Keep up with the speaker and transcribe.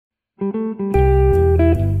Welcome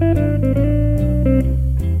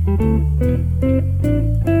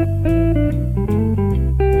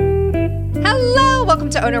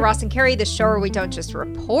to Ono, Ross, and Carrie, the show where we don't just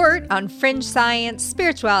report on fringe science,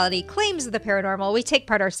 spirituality, claims of the paranormal. We take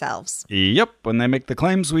part ourselves. Yep, when they make the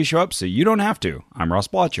claims, we show up so you don't have to. I'm Ross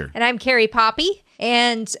Blotcher. And I'm Carrie Poppy,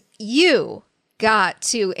 and you got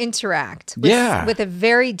to interact with a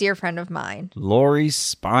very dear friend of mine. Lori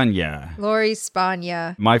Spagna. Lori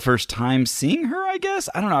Spagna. My first time seeing her, I guess.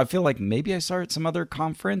 I don't know. I feel like maybe I saw her at some other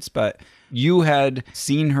conference, but you had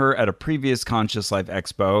seen her at a previous Conscious Life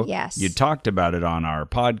Expo. Yes. You talked about it on our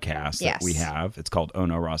podcast that we have. It's called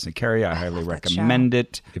Ono, Ross, and Carrie. I highly recommend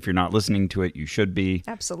it. If you're not listening to it, you should be.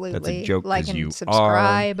 Absolutely. That's a joke because you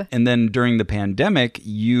subscribe. Are. And then during the pandemic,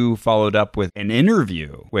 you followed up with an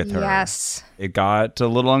interview with her. Yes. It got a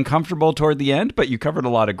little uncomfortable toward the end, but you covered a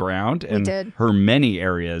lot of ground. And we did. Her many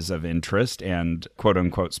areas of interest and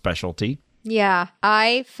quote-unquote specialty. Yeah,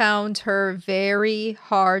 I found her very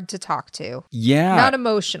hard to talk to. Yeah. Not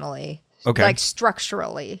emotionally. Okay. Like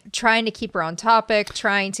structurally. Trying to keep her on topic,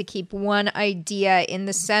 trying to keep one idea in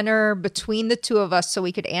the center between the two of us so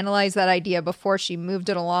we could analyze that idea before she moved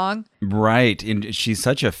it along. Right. And she's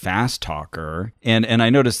such a fast talker. And I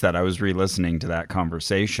noticed that I was re-listening to that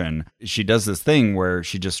conversation. She does this thing where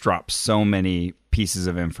she just drops so many pieces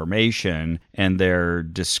of information and they're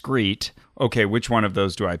discrete. Okay, which one of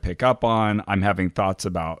those do I pick up on? I'm having thoughts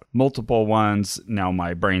about multiple ones. Now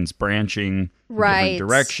my brain's branching in different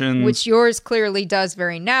directions. Which yours clearly does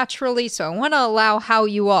very naturally. So I want to allow how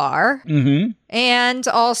you are. Mm-hmm. And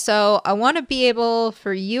also, I want to be able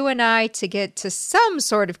for you and I to get to some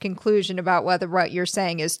sort of conclusion about whether what you're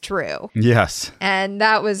saying is true. Yes. And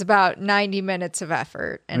that was about 90 minutes of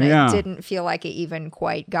effort. And I didn't feel like it even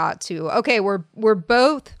quite got to, okay,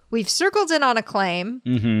 we've circled in on a claim.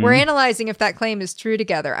 Mm-hmm. We're analyzing if that claim is true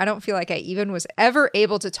together. I don't feel like I even was ever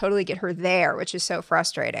able to totally get her there, which is so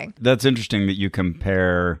frustrating. That's interesting that you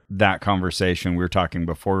compare that conversation. We were talking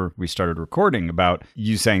before we started recording about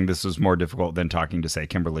you saying this was more difficult than talking to, say,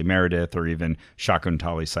 Kimberly Meredith or even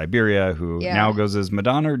Shakuntali Siberia, who now goes as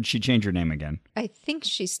Madonna, or did she change her name again? I think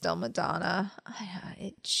she's still Madonna.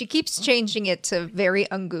 She keeps changing it to very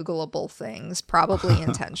ungoogleable things, probably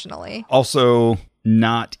intentionally. Also,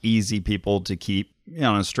 not easy people to keep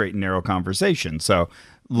on a straight and narrow conversation. So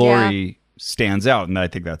Lori stands out, and I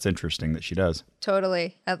think that's interesting that she does.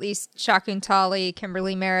 Totally. At least Shakuntali,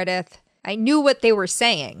 Kimberly Meredith, I knew what they were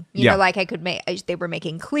saying. You know, like they were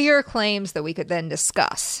making clear claims that we could then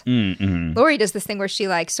discuss. Mm-hmm. Lori does this thing where she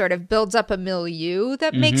like sort of builds up a milieu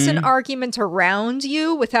that makes an argument around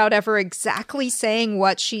you without ever exactly saying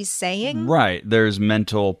what she's saying. Right. There's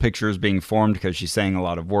mental pictures being formed because she's saying a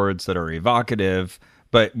lot of words that are evocative.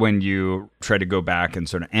 But when you try to go back and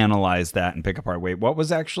sort of analyze that and pick apart, wait, what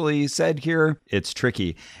was actually said here? It's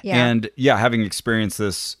tricky. Yeah. And having experienced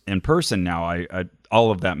this in person now, I all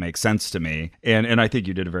of that makes sense to me. And I think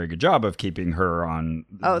you did a very good job of keeping her on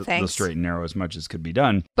the straight and narrow as much as could be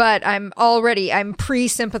done. But I'm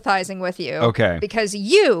pre-sympathizing with you. Okay. Because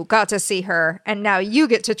you got to see her, and now you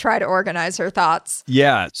get to try to organize her thoughts.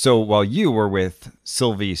 Yeah. So while you were with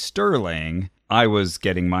Sylvie Sterling, I was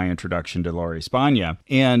getting my introduction to Lori Spagna,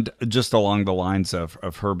 and just along the lines of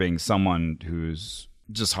her being someone who's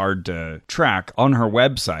just hard to track. On her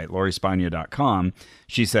website, lorispagna.com,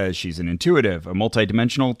 she says she's an intuitive, a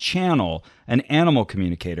multidimensional channel, an animal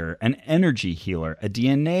communicator, an energy healer, a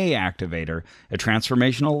DNA activator, a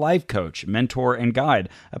transformational life coach, mentor and guide,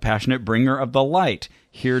 a passionate bringer of the light,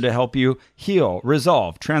 here to help you heal,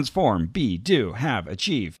 resolve, transform, be, do, have,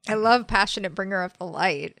 achieve. I love passionate bringer of the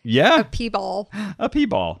light. Yeah. A P-ball. A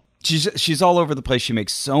P-ball. She's all over the place. She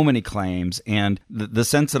makes so many claims. And the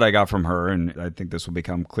sense that I got from her, and I think this will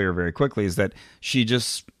become clear very quickly, is that she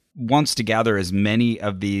just wants to gather as many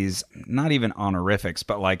of these, not even honorifics,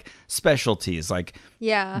 but like specialties, like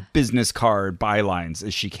business card bylines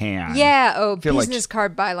as she can. Yeah. Business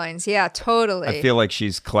card bylines. Yeah, totally. I feel like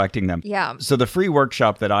she's collecting them. Yeah. So the free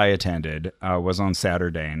workshop that I attended was on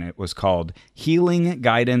Saturday, and it was called Healing,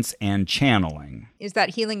 Guidance, and Channeling. Is that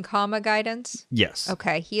healing, guidance? Yes.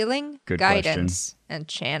 Okay. Healing, good guidance, question. And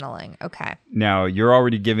channeling. Okay. Now, you're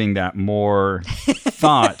already giving that more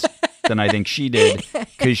thought than I think she did,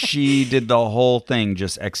 because she did the whole thing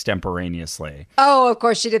just extemporaneously. Oh, of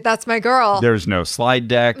course she did. That's my girl. There's no slide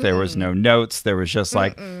deck. There was no notes. There was just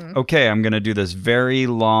like, okay, I'm going to do this very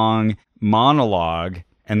long monologue,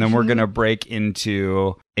 and then we're going to break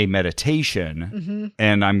into a meditation,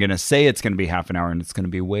 and I'm going to say it's going to be half an hour, and it's going to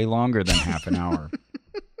be way longer than half an hour.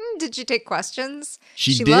 Did she take questions?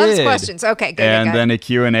 She did. loves questions. Okay, good. And good. then a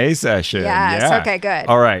Q&A session. Yes, yeah. okay, good.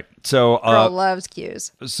 All right. So, Girl loves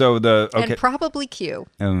cues. So And probably Q.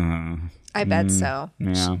 I bet so.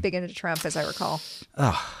 Yeah. She's big into Trump, as I recall.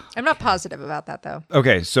 I'm not positive about that, though.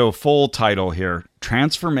 Okay, so full title here.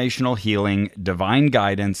 Transformational Healing, Divine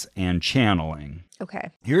Guidance, and Channeling.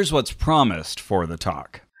 Okay. Here's what's promised for the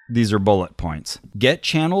talk. These are bullet points. Get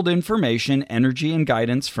channeled information, energy, and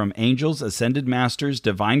guidance from angels, ascended masters,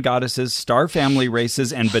 divine goddesses, star family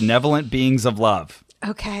races, and benevolent beings of love.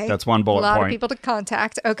 Okay. That's one bullet point. A lot of people to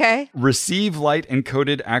contact. Okay. Receive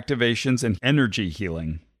light-encoded activations and energy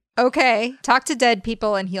healing. Okay. Talk to dead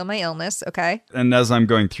people and heal my illness. Okay. And as I'm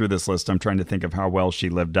going through this list, I'm trying to think of how well she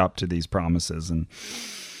lived up to these promises. And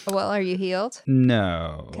well, are you healed?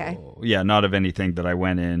 no. Okay. Yeah, not of anything that I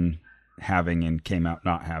went in having and came out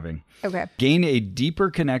not having. Okay. Gain a deeper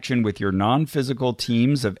connection with your non-physical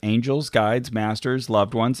teams of angels, guides, masters,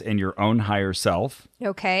 loved ones, and your own higher self.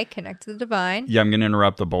 Okay. Connect to the divine. Yeah, I'm going to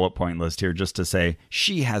interrupt the bullet point list here just to say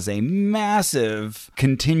she has a massive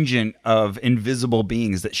contingent of invisible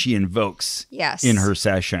beings that she invokes in her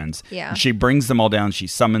sessions. Yeah. She brings them all down. She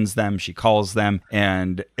summons them. She calls them.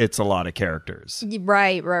 And it's a lot of characters.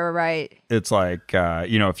 Right. It's like,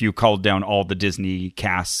 if you called down all the Disney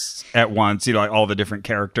casts at once, like all the different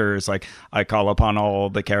characters, like I call upon all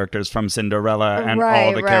the characters from Cinderella and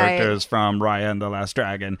all the characters from Raya and the Last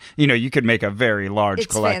Dragon. You could make a very large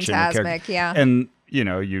collection of characters. Yeah. And,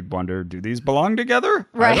 you'd wonder, do these belong together?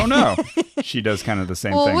 Right. I don't know. She does kind of the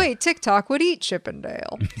same thing. Well, wait, TikTok would eat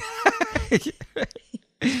Chippendale.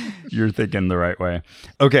 You're thinking the right way.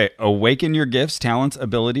 Okay, awaken your gifts, talents,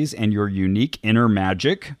 abilities, and your unique inner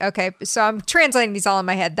magic. Okay, so I'm translating these all in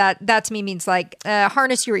my head. That to me means like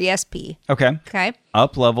harness your ESP. Okay.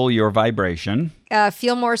 Up level your vibration.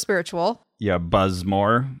 Feel more spiritual. Yeah, buzz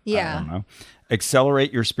more. Yeah. I don't know.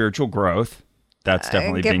 Accelerate your spiritual growth. That's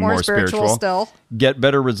definitely being more spiritual. Still. Get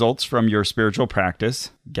better results from your spiritual practice.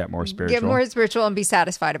 Get more spiritual. Get more spiritual and be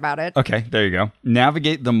satisfied about it. Okay, there you go.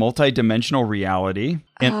 Navigate the multidimensional reality.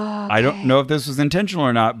 And I don't know if this was intentional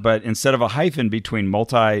or not, but instead of a hyphen between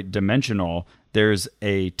multidimensional, there's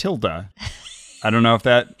a tilde. I don't know if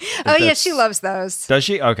that... yeah, she loves those. Does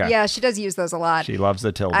she? Okay. Yeah, she does use those a lot. She loves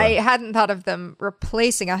the tilde. I hadn't thought of them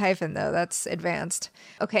replacing a hyphen, though. That's advanced.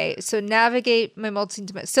 Okay, so navigate my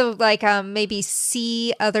multi-dimensional... So, like, maybe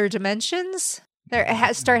see other dimensions?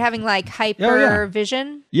 Start having, like, hyper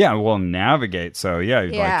vision? Yeah, well, navigate. So,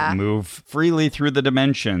 like, move freely through the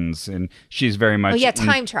dimensions. And she's very much...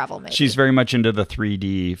 time travel, maybe. She's very much into the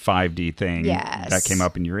 3D, 5D thing. Yes. That came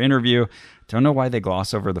up in your interview. Don't know why they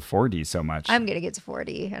gloss over the 4D so much. I'm going to get to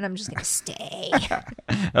 4D, and I'm just going to stay.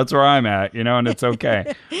 That's where I'm at, and it's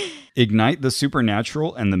okay. Ignite the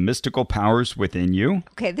supernatural and the mystical powers within you.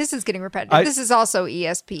 Okay, this is getting repetitive. This is also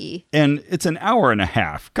ESP. And it's an hour and a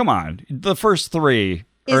half. Come on. The first three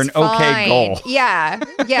are an okay goal. Yeah.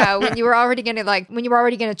 When you were already going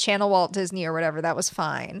to channel Walt Disney or whatever, that was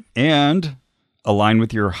fine. And... align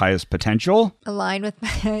with your highest potential. Align with my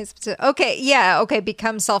highest potential. Okay, yeah. Okay,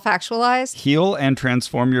 become self-actualized. Heal and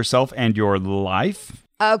transform yourself and your life.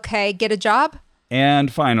 Okay, get a job.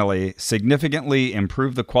 And finally, significantly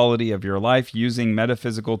improve the quality of your life using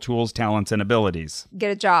metaphysical tools, talents, and abilities.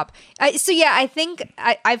 Get a job. I think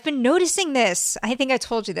I've been noticing this. I think I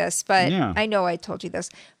told you this, but I know I told you this.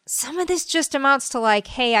 Some of this just amounts to like,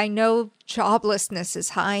 hey, I know joblessness is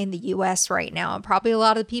high in the U.S. right now. And probably a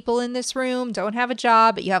lot of the people in this room don't have a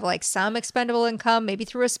job, but you have like some expendable income, maybe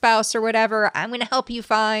through a spouse or whatever. I'm going to help you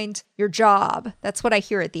find your job. That's what I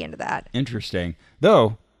hear at the end of that. Interesting.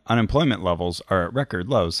 Though unemployment levels are at record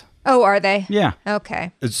lows. Oh, are they? Yeah.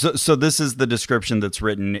 Okay. So this is the description that's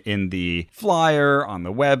written in the flyer on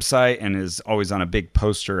the website and is always on a big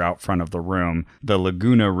poster out front of the room, the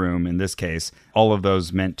Laguna room in this case. All of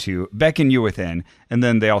those meant to beckon you within. And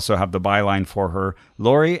then they also have the byline for her.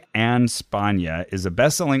 Lori Ann Spagna is a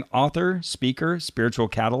best-selling author, speaker, spiritual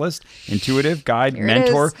catalyst, intuitive guide,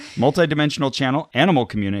 mentor, multidimensional channel, animal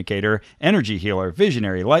communicator, energy healer,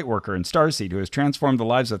 visionary, lightworker, and starseed who has transformed the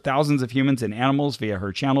lives of thousands of humans and animals via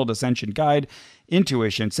her channeled ascension guide,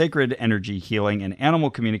 intuition, sacred energy healing, and animal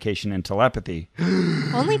communication and telepathy.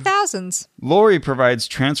 Only thousands. Lori provides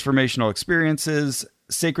transformational experiences,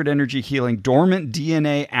 sacred energy healing, dormant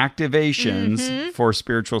DNA activations for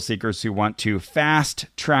spiritual seekers who want to fast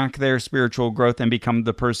track their spiritual growth and become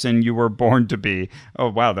the person you were born to be. Oh,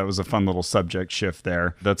 wow. That was a fun little subject shift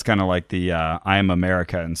there. That's kind of like the I am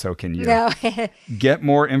America and so can you. No. Get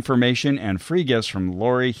more information and free gifts from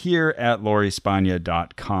Lori here at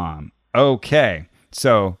lorispagna.com. Okay.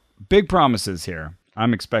 So big promises here.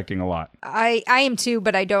 I'm expecting a lot. I am too,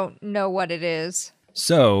 but I don't know what it is.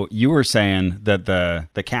 So you were saying that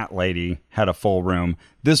the cat lady had a full room.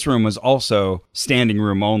 This room was also standing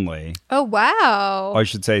room only. Oh, wow. I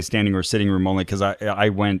should say standing or sitting room only, because I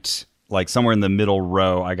went like somewhere in the middle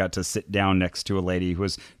row. I got to sit down next to a lady who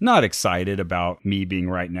was not excited about me being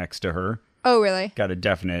right next to her. Oh, really? Got a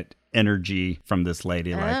definite energy from this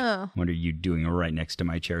lady, like, what are you doing right next to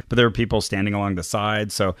my chair? But there were people standing along the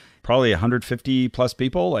side, so probably 150 plus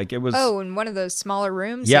people. Like, it was... Oh, in one of those smaller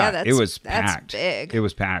rooms? Yeah, it was packed. That's big. It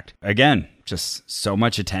was packed. Again, just so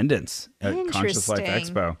much attendance at Conscious Life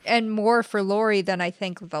Expo. And more for Lori than I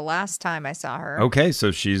think the last time I saw her. Okay, so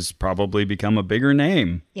she's probably become a bigger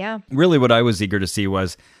name. Yeah. Really, what I was eager to see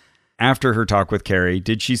was, after her talk with Carrie,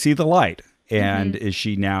 did she see the light? And is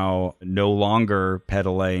she now no longer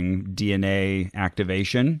peddling DNA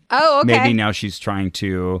activation? Oh, okay. Maybe now she's trying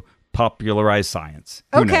to popularize science.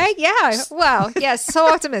 Who Okay, knows? yeah. Wow. Yes,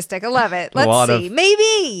 so optimistic. I love it. Let's see.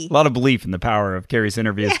 Maybe. A lot of belief in the power of Carrie's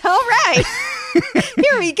interviews. Yeah, all right.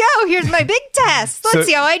 Here we go. Here's my big test. Let's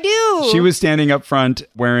see how I do. She was standing up front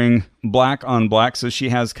wearing black on black. So she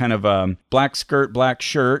has kind of a black skirt, black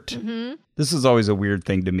shirt. Mm-hmm. This is always a weird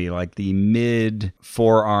thing to me, like the mid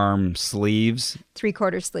forearm sleeves.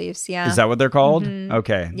 3/4 sleeves, yeah. Is that what they're called? Mm-hmm.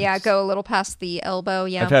 Okay. Yeah, go a little past the elbow,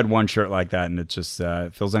 yeah. I've had one shirt like that, and it just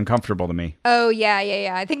it feels uncomfortable to me. Oh,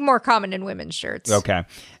 yeah. I think more common in women's shirts. Okay.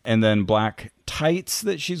 And then black tights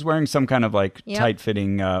that she's wearing, some kind of like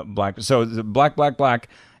tight-fitting black. So black, black, black.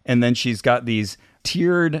 And then she's got these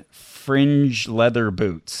tiered fringe leather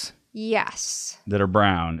boots. Yes. That are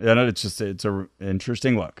brown. And it's an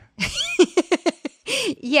interesting look.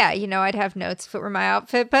 Yeah, I'd have notes if it were my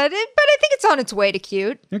outfit, but I think it's on its way to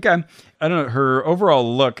cute. Okay. I don't know. Her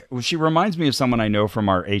overall look, she reminds me of someone I know from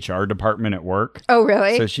our HR department at work. Oh,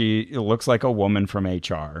 really? So she looks like a woman from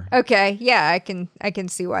HR. Okay. Yeah, I can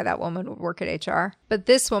see why that woman would work at HR. But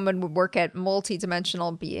this woman would work at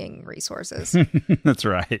multidimensional being resources. That's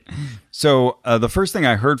right. So the first thing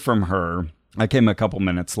I heard from her, I came a couple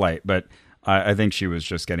minutes late, but I think she was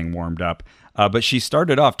just getting warmed up. But she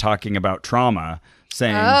started off talking about trauma,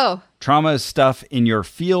 saying, trauma is stuff in your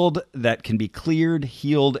field that can be cleared,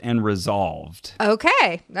 healed, and resolved.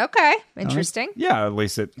 Okay. Interesting. Yeah, at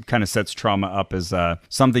least it kind of sets trauma up as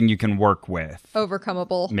something you can work with.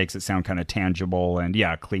 Overcomeable. Makes it sound kind of tangible and,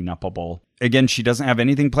 clean upable. Again, she doesn't have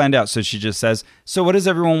anything planned out, so she just says, so what does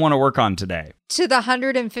everyone want to work on today? To the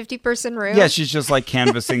 150-person room? Yeah, she's just like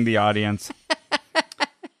canvassing the audience.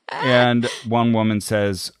 And one woman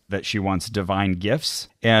says that she wants divine gifts.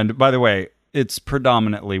 And by the way, it's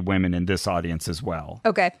predominantly women in this audience as well.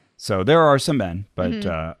 Okay. So there are some men, but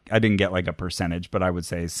I didn't get like a percentage, but I would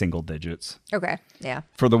say single digits. Okay, yeah.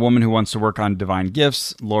 For the woman who wants to work on divine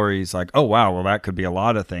gifts, Lori's like, oh, wow, well, that could be a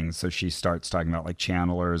lot of things. So she starts talking about like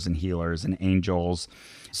channelers and healers and angels.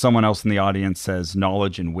 Someone else in the audience says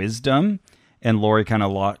knowledge and wisdom. And Lori kind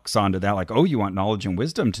of locks onto that, like, oh, you want knowledge and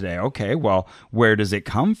wisdom today? Okay, well, where does it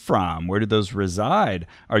come from? Where do those reside?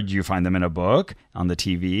 Do you find them in a book, on the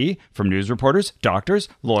TV, from news reporters, doctors,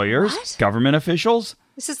 lawyers, government officials?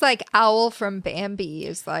 This is like Owl from Bambi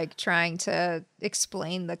is like trying to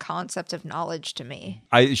explain the concept of knowledge to me.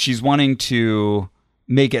 She's wanting to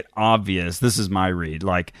make it obvious. This is my read.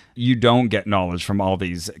 Like, you don't get knowledge from all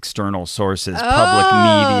these external sources, public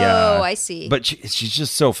media. Oh, I see. But she's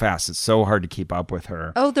just so fast. It's so hard to keep up with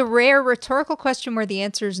her. Oh, the rare rhetorical question where the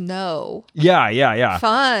answer is no. Yeah.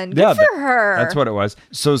 Fun. Good for her. That's what it was.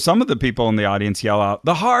 So some of the people in the audience yell out,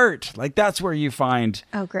 the heart. Like, that's where you find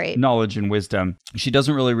knowledge and wisdom. She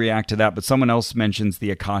doesn't really react to that, but someone else mentions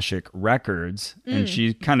the Akashic records, and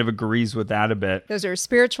she kind of agrees with that a bit. Those are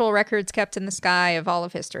spiritual records kept in the sky of all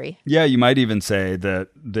of history. Yeah, you might even say that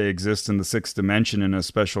they exist in the sixth dimension in a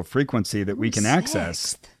special frequency that we can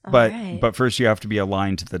access. But first you have to be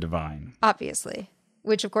aligned to the divine. Obviously.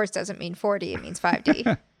 Which of course doesn't mean 4D, it means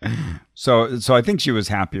 5D. So I think she was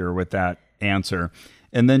happier with that answer.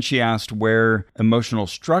 And then she asked where emotional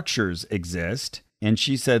structures exist. And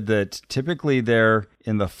she said that typically they're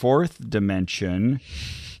in the fourth dimension,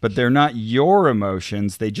 but they're not your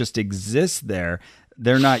emotions. They just exist there.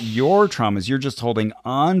 They're not your traumas. You're just holding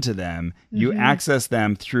on to them. You access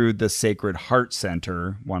them through the sacred heart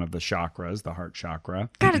center, one of the chakras, the heart chakra.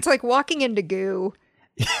 God, it's like walking into goo.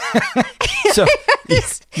 So,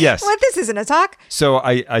 yes. Well, this isn't a talk. So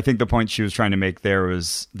I think the point she was trying to make there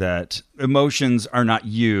was that emotions are not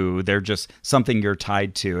you. They're just something you're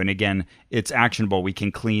tied to. And again, it's actionable. We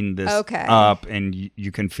can clean this up and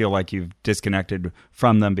you can feel like you've disconnected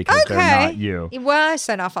from them because they're not you. Well, I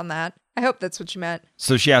sign off on that. I hope that's what you meant.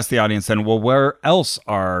 So she asked the audience then, well, where else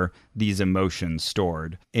are these emotions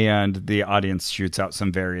stored? And the audience shoots out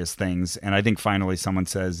some various things. And I think finally someone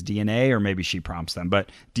says DNA, or maybe she prompts them,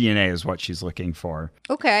 but DNA is what she's looking for.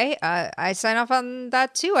 Okay. I sign off on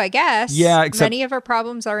that too, I guess. Yeah, except many of our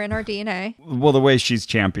problems are in our DNA. Well, the way she's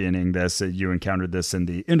championing this, you encountered this in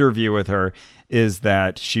the interview with her, is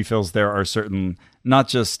that she feels there are certain, not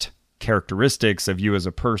just characteristics of you as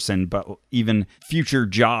a person, but even future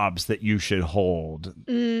jobs that you should hold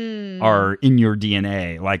are in your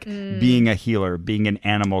DNA, like being a healer, being an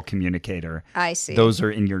animal communicator. I see. Those are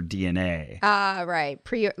in your DNA. Ah, right.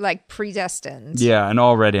 Predestined. Yeah, and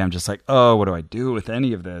already I'm just like, oh, what do I do with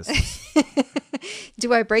any of this?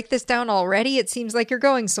 Do I break this down already? It seems like you're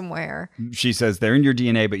going somewhere. She says they're in your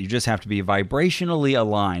DNA, but you just have to be vibrationally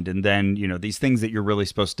aligned. And then, these things that you're really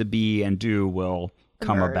supposed to be and do will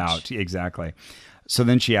come about. Exactly. So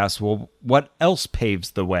then she asks, well, what else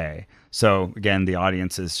paves the way? So again, the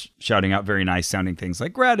audience is shouting out very nice sounding things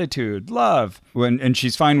like gratitude, love. And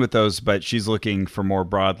she's fine with those, but she's looking for more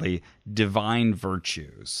broadly divine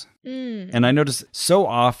virtues. And I notice so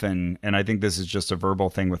often, and I think this is just a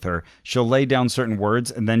verbal thing with her, she'll lay down certain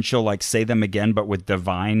words and then she'll say them again, but with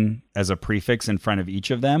divine as a prefix in front of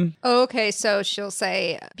each of them. Okay, so she'll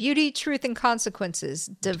say beauty, truth, and consequences.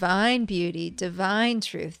 Divine beauty, divine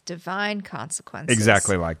truth, divine consequences.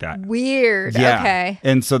 Exactly like that. Weird. Yeah. Okay.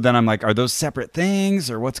 And so then I'm like, are those separate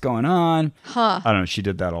things or what's going on? Huh. I don't know. She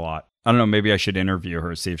did that a lot. I don't know. Maybe I should interview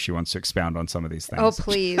her, see if she wants to expound on some of these things. Oh,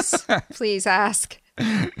 please. Please ask.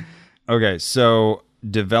 Okay, so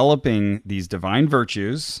developing these divine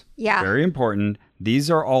virtues, very important. These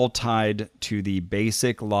are all tied to the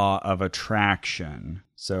basic law of attraction.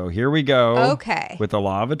 So here we go. Okay. With the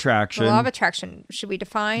law of attraction. The law of attraction. Should we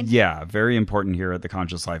define? Yeah, very important here at the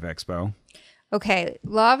Conscious Life Expo. Okay,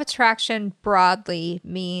 law of attraction broadly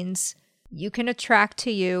means you can attract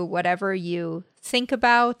to you whatever you think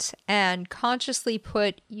about and consciously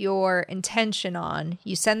put your intention on.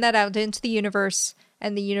 You send that out into the universe,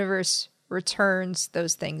 and the universe returns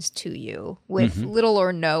those things to you with little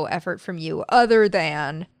or no effort from you other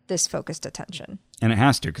than this focused attention. And it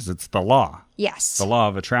has to, because it's the law. Yes. The law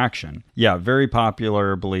of attraction. Yeah, very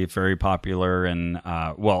popular belief, very popular in,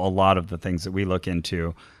 a lot of the things that we look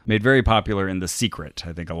into, made very popular in The Secret.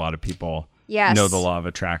 I think a lot of people know the law of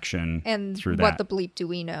attraction and through that. What the bleep do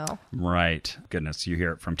we know? Right. Goodness, you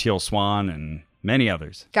hear it from Teal Swan and many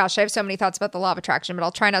others. Gosh, I have so many thoughts about the law of attraction, but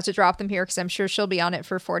I'll try not to drop them here because I'm sure she'll be on it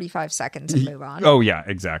for 45 seconds and move on. Oh, yeah,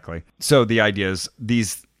 exactly. So the idea is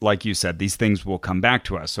these, like you said, these things will come back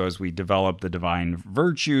to us. So as we develop the divine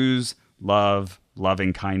virtues, love,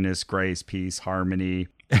 loving kindness, grace, peace, harmony,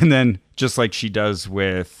 and then just like she does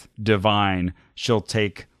with divine, she'll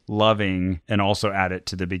take loving and also add it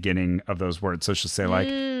to the beginning of those words. So she'll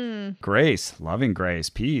say grace, loving grace,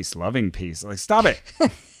 peace, loving peace. Like, stop it.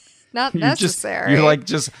 Not necessary. You're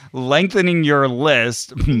just lengthening your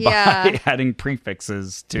list by adding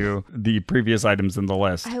prefixes to the previous items in the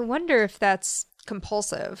list. I wonder if that's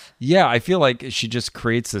compulsive. Yeah, I feel like she just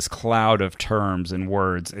creates this cloud of terms and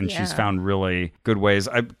words, and she's found really good ways.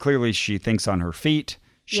 Clearly, she thinks on her feet.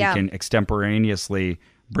 She can extemporaneously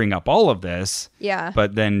bring up all of this. Yeah.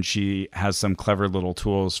 But then she has some clever little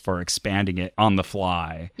tools for expanding it on the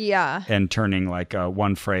fly. Yeah. And turning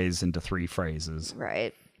one phrase into three phrases.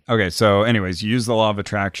 Right. Okay, so anyways, you use the law of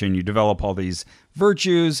attraction, you develop all these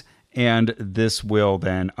virtues, and this will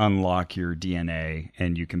then unlock your DNA,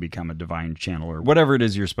 and you can become a divine channeler, whatever it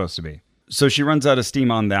is you're supposed to be. So she runs out of steam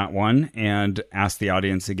on that one and asks the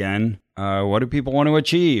audience again, what do people want to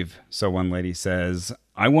achieve? So one lady says,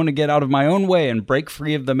 I want to get out of my own way and break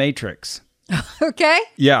free of the matrix. Okay.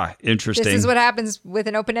 Yeah, interesting. This is what happens with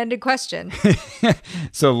an open-ended question.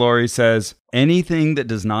 So Lori says, anything that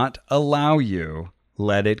does not allow you,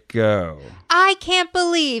 let it go. I can't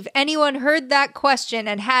believe anyone heard that question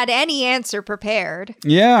and had any answer prepared.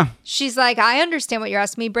 Yeah. She's like, I understand what you're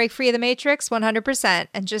asking me. Break free of the matrix, 100%.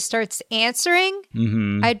 And just starts answering.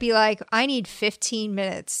 Mm-hmm. I'd be like, I need 15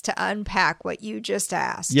 minutes to unpack what you just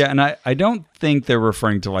asked. Yeah, and I don't think they're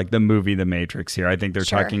referring to the movie The Matrix here. I think they're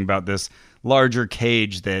talking about this larger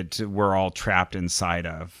cage that we're all trapped inside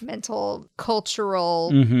of. Mental, cultural.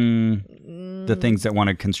 The things that want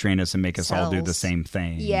to constrain us and make us all do the same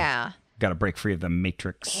thing. Yeah. Got to break free of the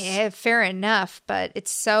matrix. Yeah, fair enough, but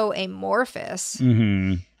it's so amorphous.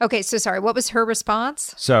 Mm-hmm. Okay, so sorry, what was her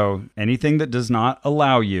response? So anything that does not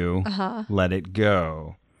allow you, let it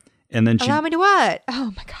go. And then allow me to what?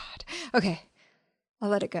 Oh my God. Okay, I'll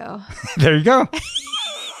let it go. There you go.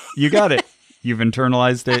 You got it. You've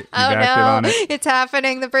internalized it. You've acted on it. It's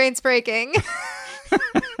happening. The brain's breaking.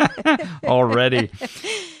 Already.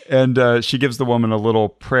 And she gives the woman a little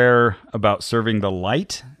prayer about serving the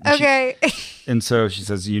light. Okay. And so she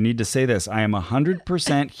says, you need to say this. I am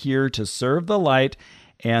 100% here to serve the light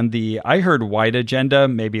and I heard white agenda,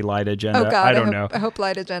 maybe light agenda. Oh, God. I don't know. I hope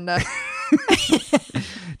light agenda.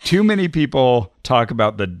 Too many people talk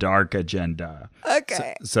about the dark agenda.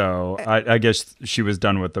 Okay. So I guess she was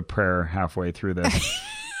done with the prayer halfway through this.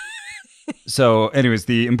 So anyways,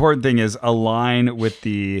 the important thing is align with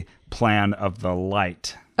the plan of the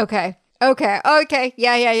light. Okay. Yeah.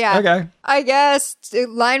 Okay. I guess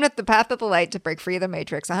line with the path of the light to break free of the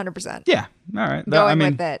matrix, 100%. Yeah. All right.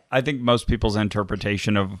 With it. I think most people's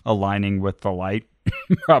interpretation of aligning with the light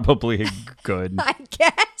probably good. I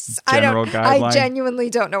guess. General guideline. I genuinely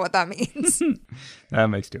don't know what that means. That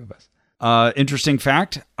makes two of us. Interesting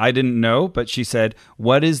fact, I didn't know, but she said,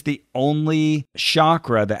 what is the only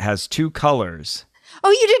chakra that has two colors? Oh,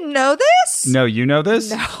 you didn't know this? No, you know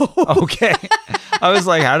this? No. Okay. I was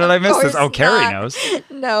like, how did I miss this? Oh, Carrie knows.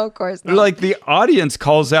 No, of course not. Like the audience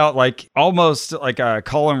calls out like almost like a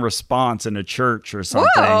call and response in a church or something.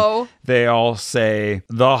 Whoa. They all say,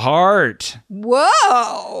 the heart.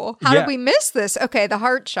 Whoa. How did we miss this? Okay, the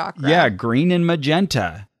heart chakra. Yeah, green and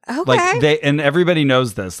magenta. Okay. Like and everybody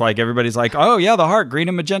knows this. Like everybody's like, oh yeah, the heart, green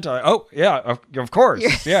and magenta. Oh yeah, of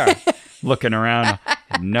course. Yeah. Looking around, I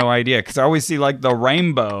had no idea because I always see like the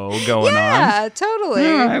rainbow going on. Yeah, totally.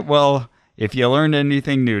 All right. Well, if you learned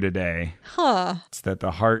anything new today, huh? It's that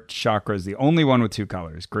the heart chakra is the only one with two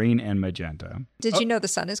colors, green and magenta. Did you know the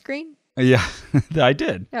sun is green? Yeah, I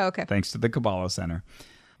did. Oh, okay. Thanks to the Kabbalah Center.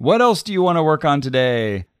 What else do you want to work on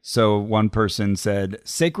today? So one person said,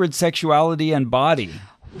 sacred sexuality and body.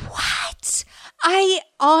 What? I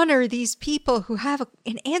honor these people who have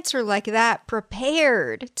an answer like that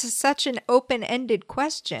prepared to such an open-ended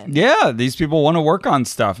question. Yeah, these people want to work on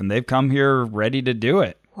stuff and they've come here ready to do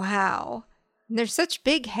it. Wow. And they're such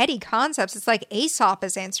big, heady concepts. It's like Aesop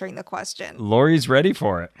is answering the question. Lori's ready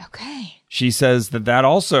for it. Okay. She says that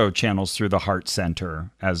also channels through the heart center,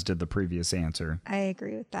 as did the previous answer. I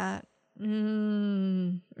agree with that.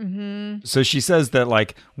 Mm-hmm. So she says that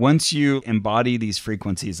like once you embody these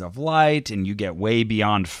frequencies of light and you get way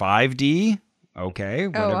beyond 5D, okay,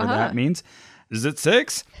 whatever that means. Is it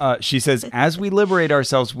 6? She says, as we liberate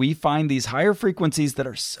ourselves, we find these higher frequencies that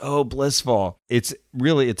are so blissful. It's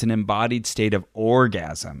an embodied state of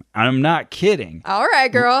orgasm. I'm not kidding. All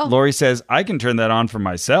right, girl. Lori says, I can turn that on for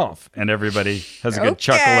myself. And everybody has a good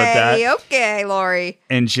chuckle at that. Okay, Lori.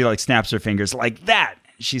 And she like snaps her fingers like that.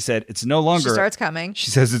 She said, it's no longer... She starts coming.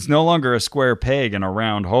 She says, it's no longer a square peg in a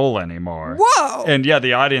round hole anymore. Whoa! And yeah,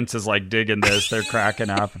 the audience is like digging this. They're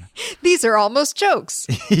cracking up. These are almost jokes.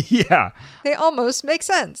 Yeah. They almost make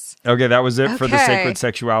sense. Okay, that was it for the sacred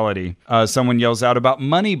sexuality. Someone yells out about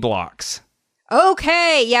money blocks.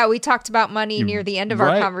 Okay. Yeah, we talked about money near the end of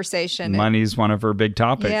our conversation. Money's one of her big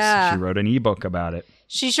topics. Yeah. She wrote an ebook about it.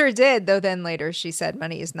 She sure did, though then later she said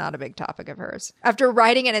money is not a big topic of hers. After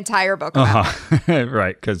writing an entire book about it.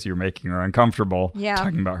 Right, because you're making her uncomfortable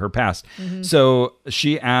talking about her past. Mm-hmm. So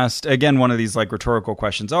she asked, again, one of these like rhetorical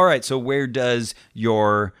questions. All right, so where does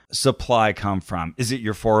your supply come from? Is it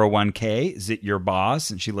your 401k? Is it your boss?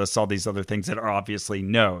 And she lists all these other things that are obviously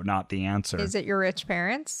no, not the answer. Is it your rich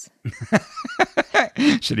parents?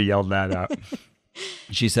 Should have yelled that out.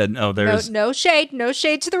 She said, no, there's... No shade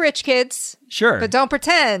to the rich kids. Sure. But don't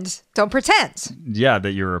pretend. Yeah,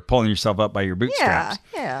 that you're pulling yourself up by your bootstraps.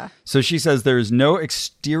 Yeah. So she says there's no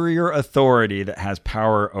exterior authority that has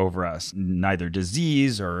power over us, neither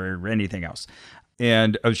disease or anything else.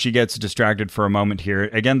 And she gets distracted for a moment here.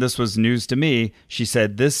 Again, this was news to me. She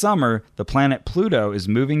said, this summer, the planet Pluto is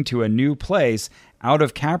moving to a new place out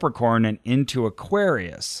of Capricorn and into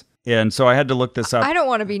Aquarius. And so I had to look this up. I don't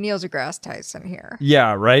want to be Neil deGrasse Tyson here.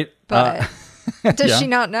 Yeah, right? But does she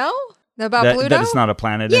not know about Pluto? That it's not a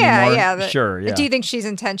planet anymore? Yeah. Sure, yeah. Do you think she's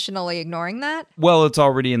intentionally ignoring that? Well, it's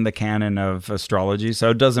already in the canon of astrology,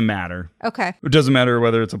 so it doesn't matter. Okay. It doesn't matter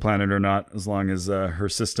whether it's a planet or not, as long as her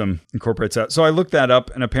system incorporates that. So I looked that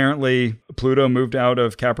up, and apparently Pluto moved out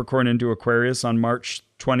of Capricorn into Aquarius on March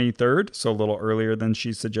 23rd, so a little earlier than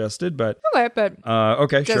she suggested, but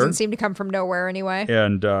okay, sure. Doesn't seem to come from nowhere anyway.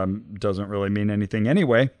 And doesn't really mean anything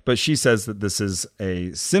anyway. But she says that this is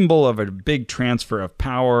a symbol of a big transfer of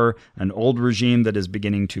power, an old regime that is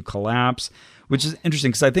beginning to collapse, which is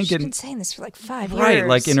interesting because I think she's been saying this for like 5 years. Right,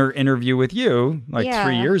 like in her interview with you,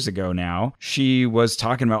 3 years ago now, she was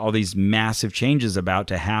talking about all these massive changes about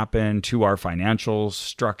to happen to our financial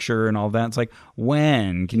structure and all that. It's like,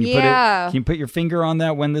 when? Can you put your finger on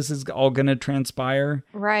that, when this is all going to transpire?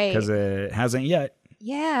 Right. Because it hasn't yet.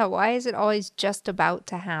 Yeah, why is it always just about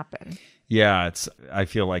to happen? Yeah, I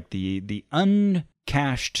feel like the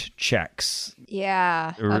uncashed checks.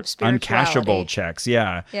 Yeah. Or of spirituality. uncashable checks.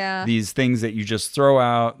 Yeah. Yeah. These things that you just throw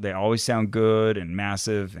out. They always sound good and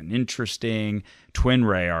massive and interesting. Twin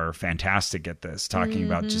Ray are fantastic at this, talking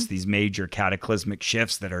about just these major cataclysmic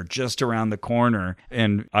shifts that are just around the corner.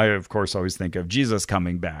 And I, of course, always think of Jesus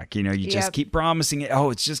coming back. You know, you just keep promising it. Oh,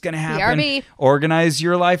 it's just going to happen. BRB. Organize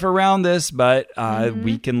your life around this, but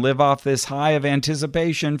we can live off this high of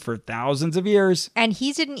anticipation for thousands of years. And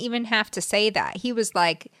he didn't even have to say that. He was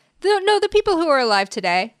like, the people who are alive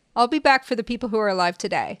today, I'll be back for the people who are alive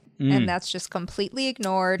today. And that's just completely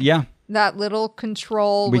ignored. Yeah. That little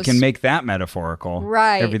control We can make that metaphorical.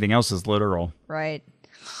 Right. Everything else is literal. Right.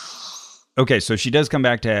 Okay, so she does come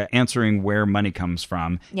back to answering where money comes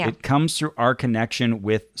from. Yeah. It comes through our connection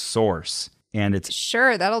with Source. And it's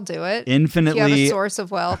Sure, that'll do it. infinitely... If you have a source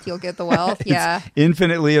of wealth, you'll get the wealth. Yeah.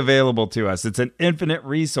 infinitely available to us. It's an infinite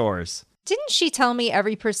resource. Didn't she tell me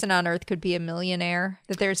every person on Earth could be a millionaire?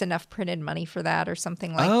 That there's enough printed money for that or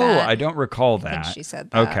something like that? Oh, I don't recall that. I think she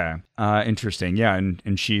said that. Okay. Interesting. Yeah,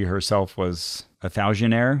 and she herself was a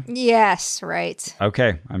thousandaire? Yes, right.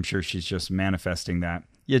 Okay, I'm sure she's just manifesting that.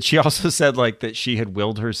 Yet she also said like that she had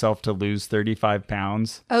willed herself to lose 35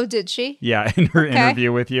 pounds. Oh, did she? Yeah, in her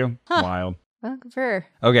interview with you. Wild. Well, good for her.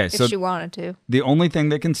 Okay, If so she wanted to. the only thing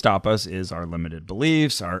that can stop us is our limited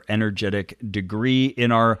beliefs, our energetic degree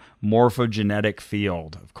in our morphogenetic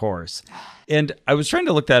field, of course. And I was trying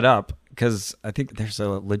to look that up because I think there's a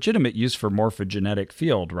legitimate use for morphogenetic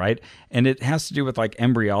field, right? And it has to do with like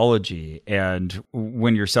embryology and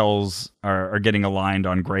when your cells are getting aligned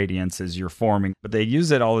on gradients as you're forming. But they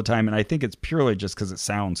use it all the time, and I think it's purely just because it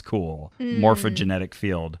sounds cool. Morphogenetic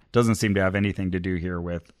field. Doesn't seem to have anything to do here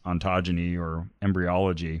with ontogeny or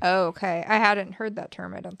embryology. Oh, okay. I hadn't heard that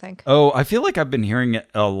term, I don't think. Oh, I feel like I've been hearing it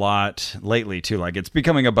a lot lately, too. Like, it's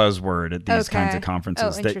becoming a buzzword at these kinds of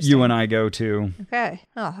conferences that you and I go to. Okay.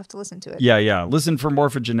 Oh, I'll have to listen to it. Yeah. Listen for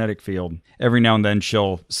morphogenetic field. Every now and then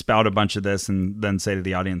she'll spout a bunch of this and then say to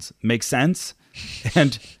the audience, makes sense?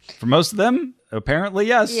 And for most of them, apparently,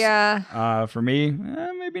 yes. Yeah. For me,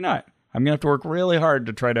 maybe not. I'm going to have to work really hard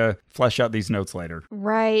to try to flesh out these notes later.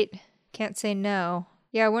 Right. Can't say no.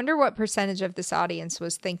 Yeah, I wonder what percentage of this audience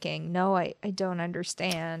was thinking, no, I don't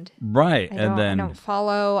understand. Right. I don't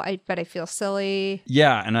follow, but I feel silly.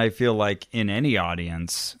 Yeah, and I feel like in any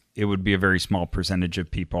audience, it would be a very small percentage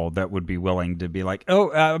of people that would be willing to be like,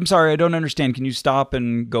 oh, I'm sorry, I don't understand. Can you stop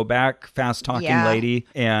and go back, fast talking lady,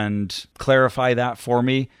 and clarify that for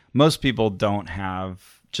me? Most people don't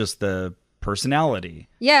have just the personality.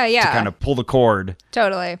 Yeah. To kind of pull the cord.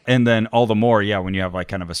 Totally. And then all the more, when you have like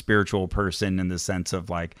kind of a spiritual person in the sense of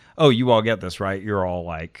like, oh, you all get this, right? You're all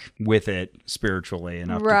like with it spiritually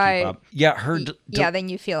enough to keep up. Yeah, then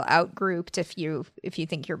you feel outgrouped if you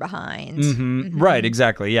think you're behind. Right,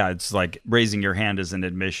 exactly. Yeah, it's like raising your hand as an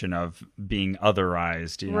admission of being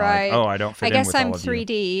otherized. You know, right. Like, oh, I don't fit in with all of you. I guess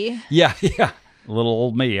I'm 3D. Yeah. Little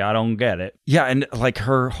old me, I don't get it. Yeah, and like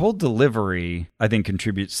her whole delivery, I think,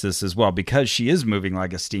 contributes to this as well because she is moving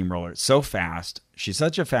like a steamroller. It's so fast. She's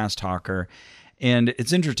such a fast talker. And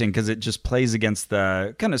it's interesting because it just plays against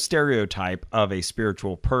the kind of stereotype of a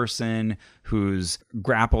spiritual person who's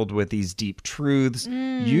grappled with these deep truths.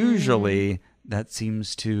 Usually that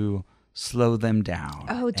seems to slow them down.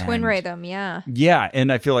 Oh, Twin Ray them, yeah. Yeah,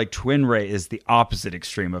 and I feel like Twin Ray is the opposite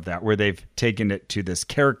extreme of that, where they've taken it to this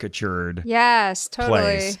caricatured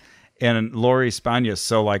place. And Lori Spagna is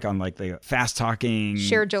so like on like the fast talking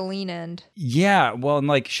Cher Jolene end. Yeah, well, and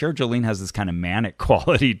like Cher Jolene has this kind of manic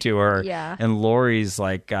quality to her. Yeah. And Lori's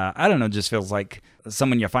like, I don't know, just feels like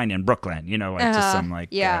someone you find in Brooklyn, like just some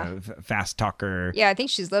like fast talker. Yeah, I think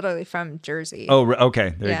she's literally from Jersey. Oh,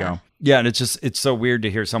 okay. There you go. Yeah, and it's so weird to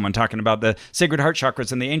hear someone talking about the sacred heart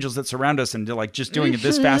chakras and the angels that surround us and like just doing it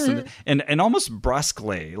this fast and almost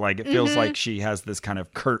brusquely. Like it feels like she has this kind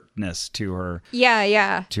of curtness to her.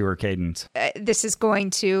 Yeah. To her cadence. This is going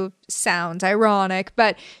to sound ironic,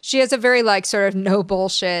 but she has a very like sort of no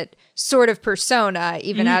bullshit sort of persona,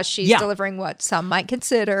 even as she's delivering what some might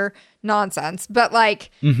consider nonsense. But like,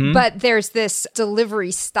 but there's this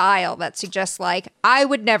delivery style that suggests like, I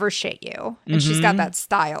would never shit you. And she's got that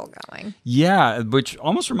style going. Yeah, which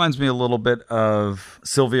almost reminds me a little bit of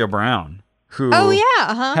Sylvia Brown, who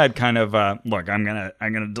had kind of look, I'm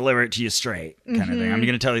gonna deliver it to you straight kind of thing. I'm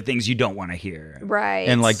gonna tell you things you don't want to hear, right?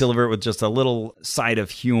 And like deliver it with just a little side of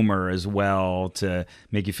humor as well to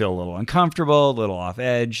make you feel a little uncomfortable, a little off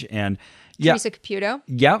edge, and. Yeah. Teresa Caputo.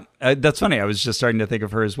 Yeah. That's funny. I was just starting to think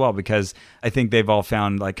of her as well because I think they've all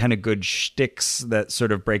found like kind of good shticks that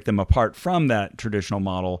sort of break them apart from that traditional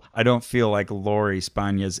model. I don't feel like Lori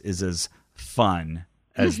Spagna's is as fun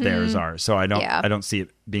as theirs are. So I don't see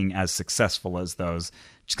it being as successful as those,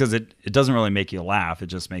 just because it doesn't really make you laugh. It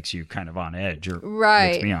just makes you kind of on edge, or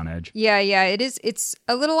makes me on edge. Yeah, it is. It's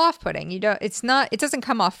a little off-putting. It doesn't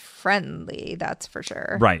come off friendly, that's for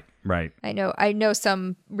sure. Right. I know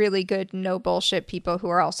some really good no bullshit people who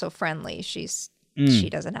are also friendly. She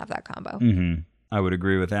doesn't have that combo. I would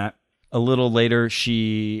agree with that. A little later,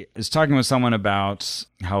 she is talking with someone about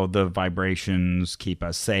how the vibrations keep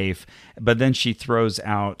us safe. But then she throws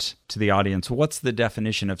out to the audience, what's the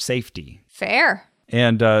definition of safety? Fair.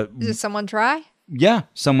 And is someone try? Yeah.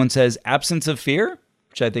 Someone says absence of fear,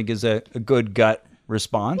 which I think is a good gut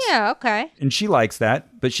response. Yeah, okay. And she likes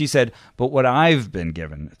that. But she said, but what I've been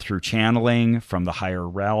given through channeling from the higher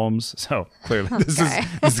realms. So clearly this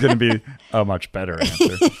is going to be a much better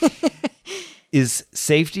answer. Is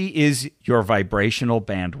safety is your vibrational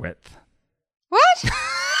bandwidth. What?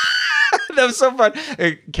 That was so fun.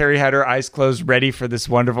 Carrie had her eyes closed, ready for this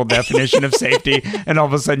wonderful definition of safety, and all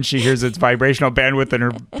of a sudden she hears its vibrational bandwidth and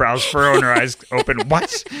her brows furrow and her eyes open.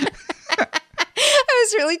 What? I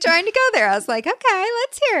was really trying to go there. I was like, okay,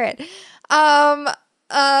 let's hear it.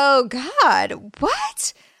 Oh God,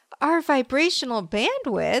 what? Our vibrational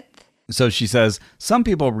bandwidth? So she says, some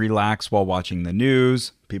people relax while watching the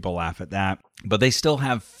news. People laugh at that. But they still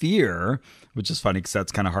have fear, which is funny because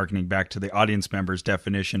that's kind of harkening back to the audience member's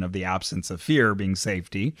definition of the absence of fear being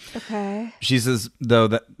safety. Okay. She says,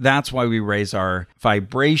 though, that's why we raise our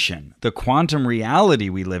vibration. The quantum reality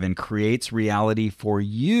we live in creates reality for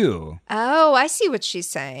you. Oh, I see what she's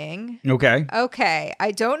saying. Okay.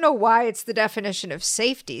 I don't know why it's the definition of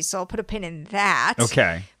safety, so I'll put a pin in that.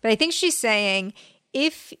 Okay. But I think she's saying,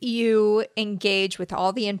 if you engage with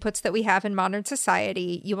all the inputs that we have in modern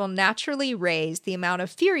society, you will naturally raise the amount of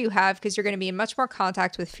fear you have because you're going to be in much more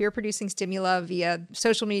contact with fear-producing stimuli via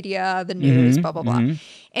social media, the news, blah, blah, blah.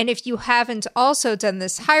 And if you haven't also done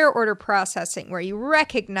this higher order processing where you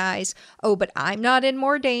recognize, oh, but I'm not in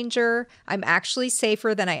more danger. I'm actually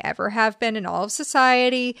safer than I ever have been in all of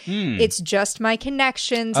society. It's just my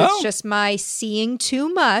connections. Oh. It's just my seeing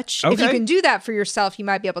too much. Okay. If you can do that for yourself, you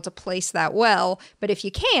might be able to place that well. But if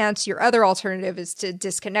you can't, your other alternative is to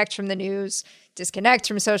disconnect from the news, disconnect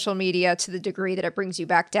from social media to the degree that it brings you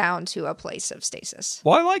back down to a place of stasis.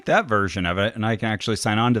 Well, I like that version of it, and I can actually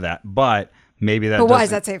sign on to that. But maybe that. But why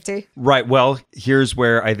is that safety? Right. Well, here's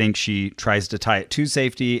where I think she tries to tie it to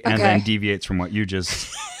safety and then deviates from what you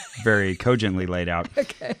just very cogently laid out.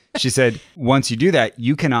 Okay. She said, once you do that,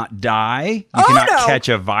 you cannot die. You cannot catch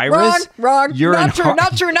a virus. Wrong. You're not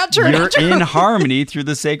true. You're in harmony through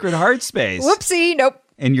the sacred heart space. Whoopsie. Nope.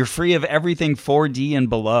 And you're free of everything 4D and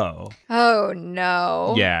below. Oh,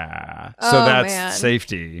 no. Yeah. So that's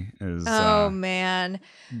safety. Is, man.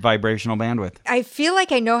 Vibrational bandwidth. I feel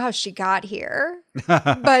like I know how she got here,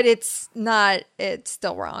 but it's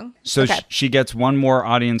still wrong. So she gets one more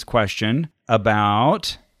audience question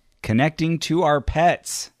about connecting to our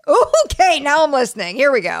pets. Okay, now I'm listening.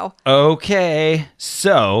 Here we go. Okay,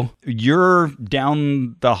 so you're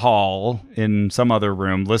down the hall in some other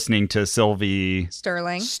room listening to Sylvie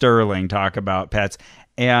Sterling talk about pets.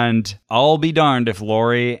 And I'll be darned if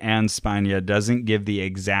Lori and Spagna doesn't give the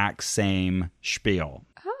exact same spiel.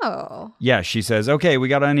 Oh. Yeah, she says, okay, we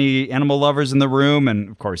got any animal lovers in the room? And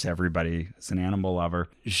of course, everybody is an animal lover.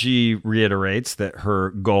 She reiterates that her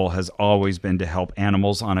goal has always been to help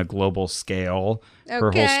animals on a global scale. Okay.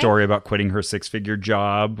 Her whole story about quitting her six-figure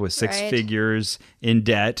job with six figures in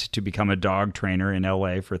debt to become a dog trainer in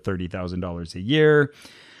LA for $30,000 a year.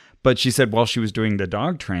 But she said while she was doing the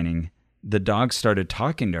dog training, the dogs started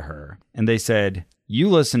talking to her. And they said, you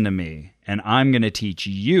listen to me, and I'm going to teach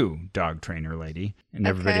you, dog trainer lady. And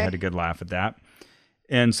everybody had a good laugh at that.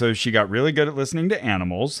 And so she got really good at listening to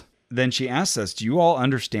animals. Then she asked us, do you all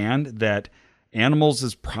understand that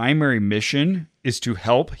animals' primary mission is to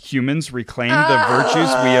help humans reclaim the virtues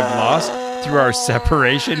we have lost through our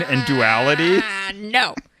separation and duality?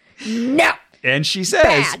 No. And she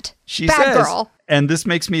says, Bad girl. And this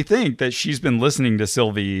makes me think that she's been listening to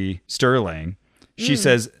Sylvie Sterling. She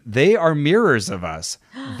says, they are mirrors of us,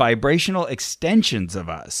 vibrational extensions of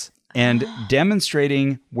us, and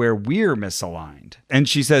demonstrating where we're misaligned. And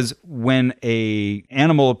she says, when a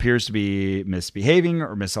animal appears to be misbehaving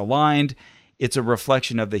or misaligned, it's a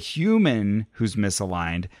reflection of the human who's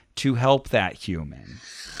misaligned to help that human.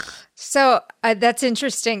 So that's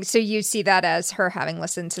interesting. So you see that as her having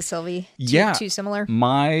listened to Sylvie? Too similar?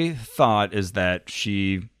 My thought is that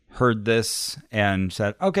she heard this and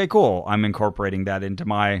said, okay, cool. I'm incorporating that into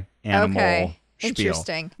my animal spiel.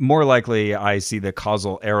 Interesting. More likely, I see the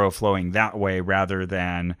causal arrow flowing that way rather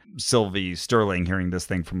than Sylvie Sterling hearing this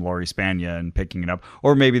thing from Lori Spagna and picking it up.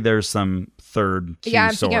 Or maybe there's some third cue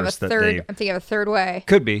I'm source thinking of a third way.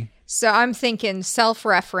 Could be. So I'm thinking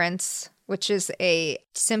self-reference, which is a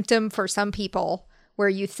symptom for some people where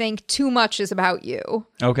you think too much is about you.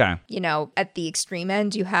 Okay. You know, at the extreme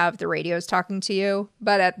end, you have the radios talking to you.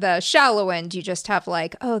 But at the shallow end, you just have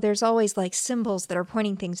like, oh, there's always like symbols that are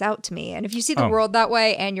pointing things out to me. And if you see the world that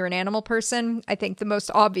way and you're an animal person, I think the most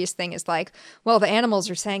obvious thing is like, well, the animals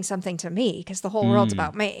are saying something to me because the whole world's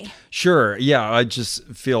about me. Sure. Yeah. I just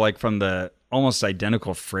feel like from the almost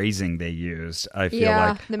identical phrasing they used, I feel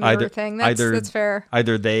like the mirror thing. That's fair.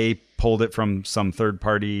 Either they pulled it from some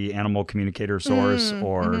third-party animal communicator source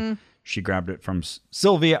or she grabbed it from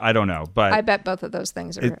Sylvia. I don't know, but I bet both of those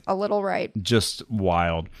things are a little right. Just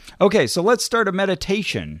wild. Okay, so let's start a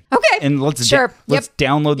meditation. Okay. And let's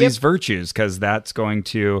download these virtues because that's going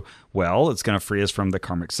to, it's going to free us from the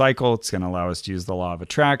karmic cycle. It's going to allow us to use the law of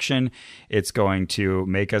attraction. It's going to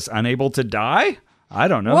make us unable to die. I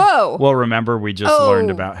don't know. Whoa. Well, remember, we just learned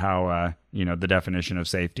about how, the definition of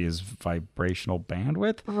safety is vibrational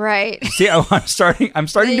bandwidth. Right. See, I'm starting to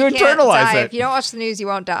internalize it. If you don't watch the news, you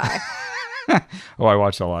won't die. I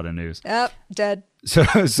watched a lot of news. Yep, dead.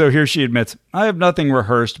 So here she admits, I have nothing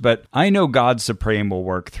rehearsed, but I know God Supreme will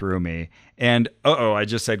work through me. And, I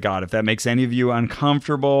just said God. If that makes any of you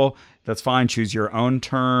uncomfortable, that's fine. Choose your own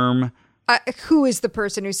term. Who is the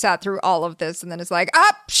person who sat through all of this and then is like,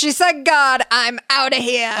 she said God, I'm out of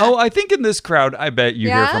here. Oh, I think in this crowd, I bet you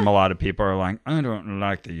hear from a lot of people are like, I don't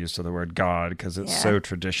like the use of the word God because it's so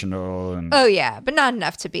traditional. And oh, yeah, but not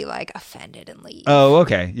enough to be like offended and leave. Oh,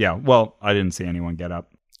 okay. Yeah. Well, I didn't see anyone get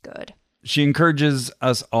up. Good. She encourages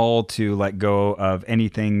us all to let go of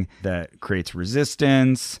anything that creates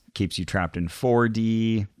resistance, keeps you trapped in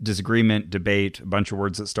 4D, disagreement, debate, a bunch of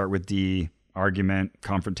words that start with D. Argument,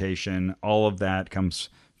 confrontation, all of that comes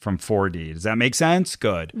from 4D. Does that make sense?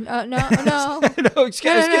 Good. No. No,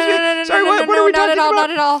 excuse me. Sorry, what are we talking about? Not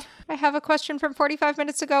at all. I have a question from 45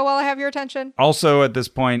 minutes ago while I have your attention. Also, at this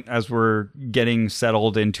point, as we're getting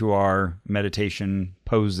settled into our meditation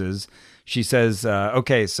poses, she says,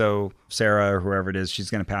 so Sarah, or whoever it is, she's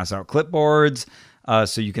going to pass out clipboards.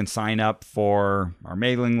 So you can sign up for our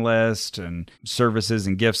mailing list and services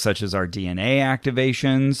and gifts such as our DNA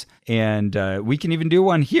activations. And we can even do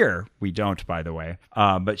one here. We don't, by the way.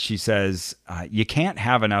 But she says, you can't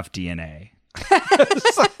have enough DNA.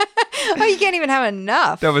 Oh, you can't even have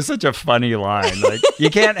enough. That was such a funny line. Like, you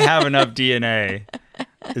can't have enough DNA.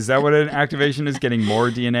 Is that what an activation is? Getting more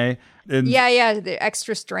DNA? And the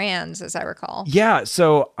extra strands, as I recall. Yeah,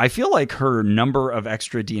 so I feel like her number of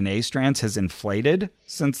extra DNA strands has inflated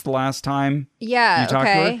since the last time you talked to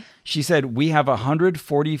her. She said, we have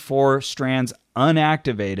 144 strands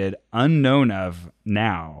unactivated, unknown of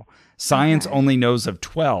now. Science only knows of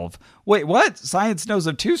 12. Wait, what? Science knows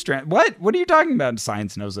of 2 strands. What? What are you talking about?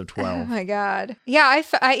 Science knows of 12. Oh, my God. Yeah,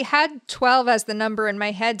 I had 12 as the number in my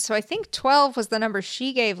head, so I think 12 was the number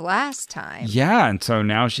she gave last time. Yeah, and so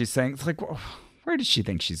now she's saying, it's like, where does she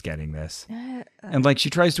think she's getting this? And like she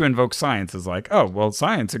tries to invoke science as like,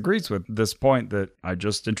 science agrees with this point that I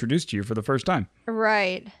just introduced to you for the first time.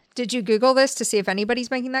 Right. Did you Google this to see if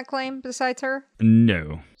anybody's making that claim besides her?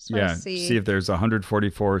 No. See if there's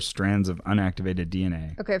 144 strands of unactivated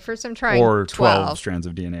DNA. Okay, first I'm trying or 12 strands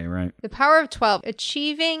of DNA, right? The Power of 12,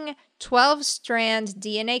 Achieving 12-Strand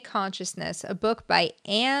DNA Consciousness, a book by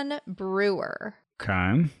Anne Brewer.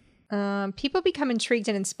 Okay. People become intrigued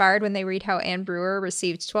and inspired when they read how Anne Brewer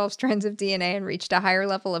received 12 strands of DNA and reached a higher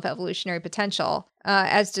level of evolutionary potential,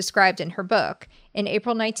 as described in her book. In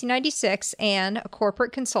April 1996, Anne, a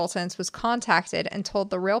corporate consultant, was contacted and told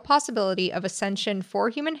the real possibility of ascension for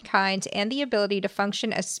humankind and the ability to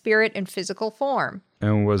function as spirit in physical form.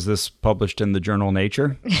 And was this published in the journal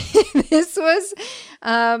Nature? This was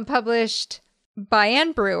published by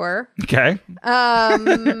Anne Brewer. Okay.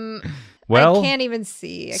 Well, I can't even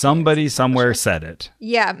see. Somebody somewhere said it.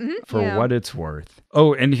 Yeah. For what it's worth.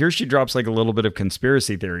 Oh, and here she drops like a little bit of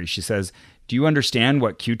conspiracy theory. She says, do you understand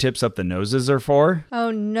what Q-tips up the noses are for?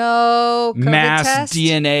 Oh, no. COVID Mass test?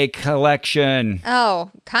 DNA collection.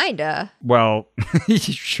 Oh, kinda. Well,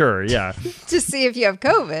 sure, yeah. To see if you have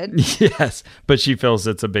COVID. Yes, but she feels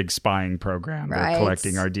it's a big spying program. They're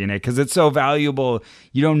collecting our DNA because it's so valuable.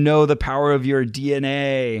 You don't know the power of your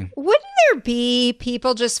DNA. Wouldn't there be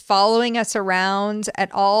people just following us around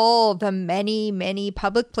at all the many, many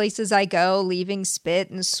public places I go, leaving spit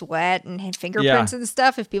and sweat and fingerprints and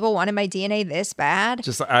stuff? If people wanted my DNA this bad?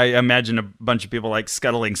 Just, I imagine a bunch of people like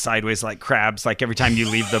scuttling sideways like crabs, like every time you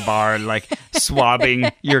leave the bar, like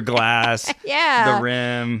swabbing your glass, the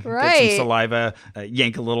rim, get some saliva,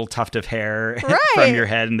 yank a little tuft of hair from your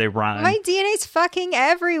head, and they run. My DNA's fucking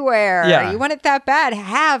everywhere. You want it that bad?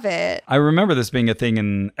 Have it. I remember this being a thing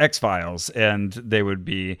in X-Files, and they would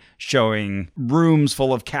be showing rooms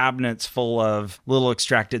full of cabinets full of little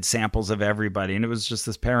extracted samples of everybody, and it was just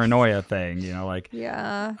this paranoia thing, you know, like...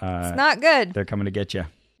 Yeah, it's not good. They're coming to get you.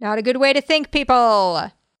 Not a good way to think,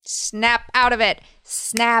 people. Snap out of it.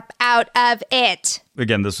 Snap out of it.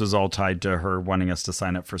 Again, this was all tied to her wanting us to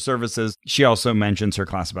sign up for services. She also mentions her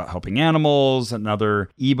class about helping animals, another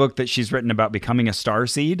ebook that she's written about becoming a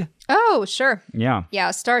starseed. Oh, sure. Yeah. Yeah,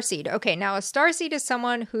 a starseed. Okay, now a starseed is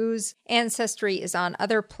someone whose ancestry is on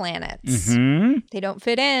other planets. Mm-hmm. They don't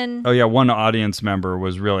fit in. Oh, yeah, one audience member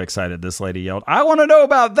was really excited. This lady yelled, "I want to know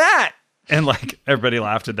about that!" And like everybody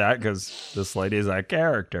laughed at that because this lady is that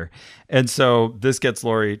character. And so this gets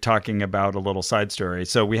Lori talking about a little side story.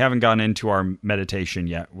 So we haven't gone into our meditation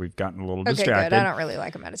yet. We've gotten a little distracted. Good. I don't really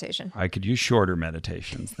like a meditation. I could use shorter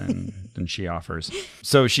meditations than she offers.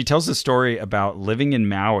 So she tells a story about living in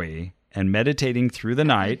Maui and meditating through the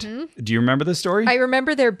night. Mm-hmm. Do you remember the story? I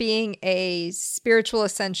remember there being a spiritual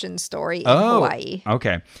ascension story in Hawaii.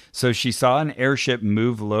 Okay. So she saw an airship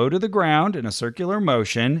move low to the ground in a circular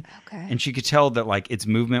motion. Okay. And she could tell that like its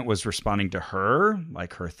movement was responding to her,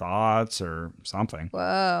 like her thoughts or something.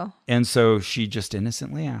 Whoa. And so she just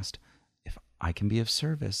innocently asked, "If I can be of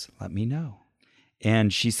service, let me know."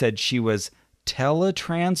 And she said she was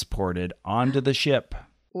teletransported onto the ship.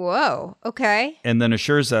 Whoa. Okay. And then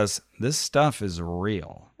assures us this stuff is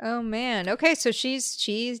real. Oh, man. Okay. So she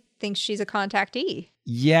thinks she's a contactee.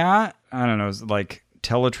 Yeah. I don't know. Is like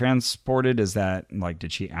teletransported? Is that like,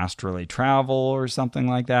 did she astrally travel or something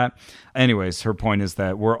like that? Anyways, her point is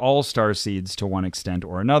that we're all starseeds to one extent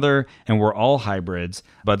or another, and we're all hybrids,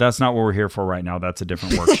 but that's not what we're here for right now. That's a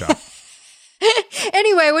different workshop.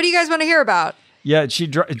 Anyway, what do you guys want to hear about? Yeah, she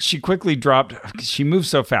quickly dropped, she moved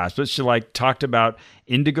so fast, but she like talked about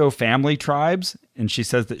indigo family tribes, and she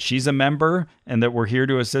says that she's a member and that we're here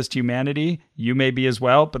to assist humanity. You may be as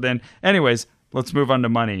well. But then anyways, let's move on to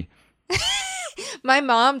money. My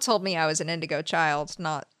mom told me I was an indigo child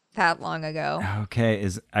not that long ago. Okay,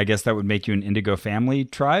 I guess that would make you an indigo family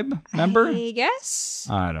tribe member? I guess.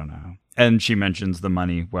 I don't know. And she mentions the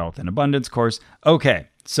money, wealth, and abundance course. Okay,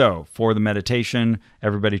 so for the meditation,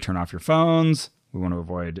 everybody turn off your phones. We want to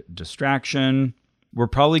avoid distraction. We're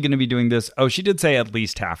probably going to be doing this. Oh, she did say at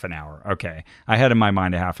least half an hour. Okay. I had in my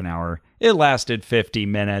mind a half an hour. It lasted 50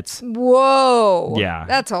 minutes. Whoa. Yeah.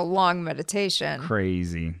 That's a long meditation.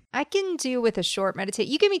 Crazy. I can do with a short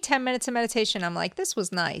meditation. You give me 10 minutes of meditation, I'm like, this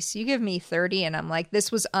was nice. You give me 30, and I'm like,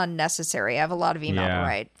 this was unnecessary. I have a lot of email to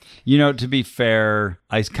write. You know, to be fair,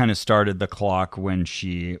 I kind of started the clock when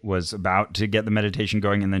she was about to get the meditation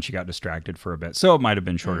going, and then she got distracted for a bit. So it might have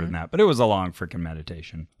been shorter than that, but it was a long freaking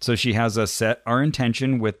meditation. So she has us set our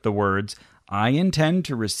intention with the words, "I intend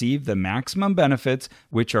to receive the maximum benefits,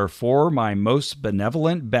 which are for my most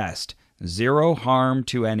benevolent best. Zero harm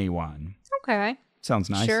to anyone." Okay.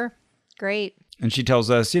 Sounds nice. Sure. Great. And she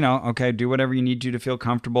tells us, you know, okay, do whatever you need to feel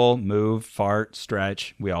comfortable, move, fart,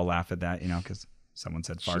 stretch. We all laugh at that, you know, because someone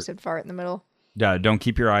said fart. She said fart in the middle. Don't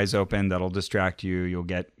keep your eyes open. That'll distract you. You'll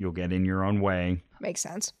get in your own way. Makes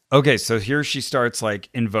sense. Okay, so here she starts like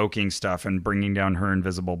invoking stuff and bringing down her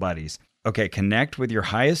invisible buddies. Okay, connect with your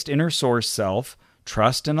highest inner source self.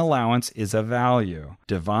 Trust and allowance is a value.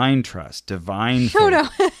 Divine trust, divine faith. Oh, no.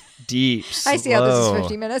 Deep, slow, I see how this is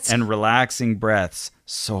 50 minutes. And relaxing breaths.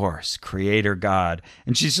 Source, creator, God.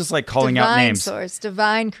 And she's just like calling out names. Divine source,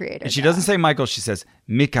 divine creator. And she doesn't say Michael. She says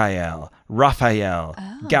Michael, Raphael,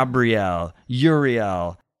 Gabriel,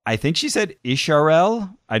 Uriel. I think she said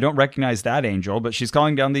Isharel. I don't recognize that angel, but she's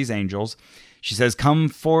calling down these angels. She says, "Come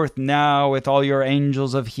forth now with all your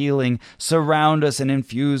angels of healing. Surround us and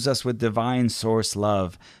infuse us with divine source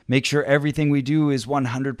love. Make sure everything we do is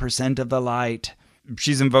 100% of the light."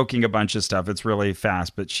 She's invoking a bunch of stuff. It's really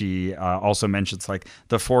fast, but she also mentions like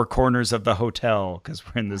the four corners of the hotel because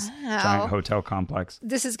we're in this giant hotel complex.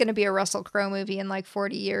 This is going to be a Russell Crowe movie in like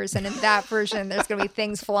 40 years. And in that version, there's going to be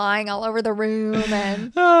things flying all over the room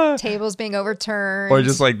and tables being overturned. Or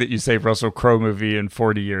just like that you say Russell Crowe movie in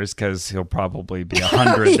 40 years because he'll probably be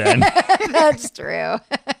 100 then. That's true.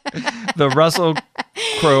 The Russell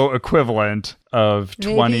Crowe equivalent of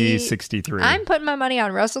 2063. I'm putting my money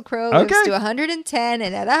on Russell Crowe lives to 110,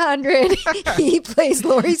 and at 100, he plays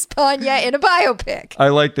Laurie Spagna in a biopic. I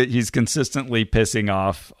like that he's consistently pissing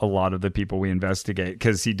off a lot of the people we investigate,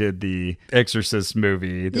 because he did the Exorcist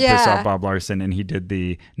movie that pissed off Bob Larson, and he did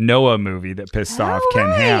the Noah movie that pissed off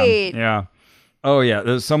Ken Ham. Yeah. Oh, yeah.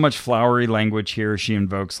 There's so much flowery language here. She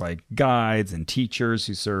invokes like guides and teachers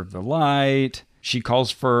who serve the light. She calls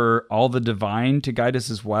for all the divine to guide us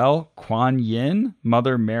as well. Kuan Yin,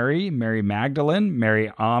 Mother Mary, Mary Magdalene,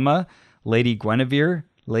 Mary Amma, Lady Guinevere,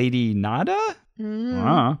 Lady Nada?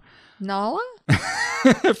 Nala?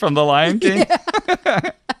 From The Lion King?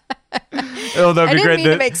 Oh, that'd be great. I didn't mean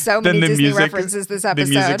to make so many Disney references this episode.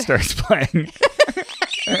 The music starts playing.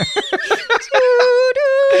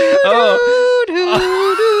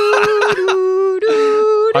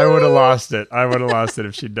 I would have lost it. I would have lost it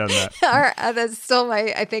if she'd done that. That's still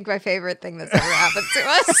I think my favorite thing that's ever happened to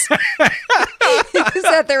us. Is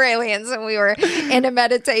that they're aliens and we were in a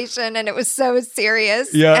meditation and it was so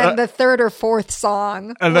serious. Yeah. And the third or fourth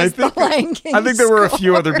song and was the Lion King I think there were a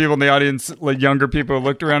few other people in the audience, like younger people, who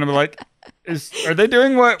looked around and were like, are they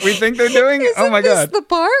doing what we think they're doing? Oh my God. Is this the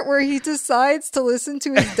part where he decides to listen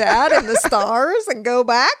to his dad and the stars and go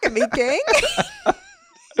back and be king?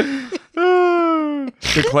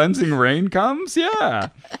 The cleansing rain comes? Yeah.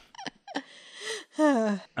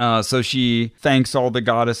 So she thanks all the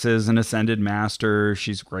goddesses and ascended masters.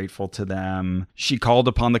 She's grateful to them. She called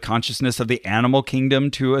upon the consciousness of the animal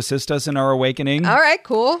kingdom to assist us in our awakening. All right,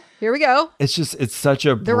 cool. Here we go. It's such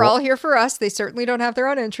a... They're all here for us. They certainly don't have their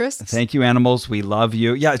own interests. Thank you, animals. We love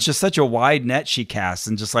you. Yeah, it's just such a wide net she casts.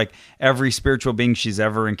 And just like every spiritual being she's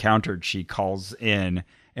ever encountered, she calls in,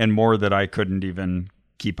 and more that I couldn't even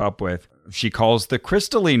keep up with. She calls the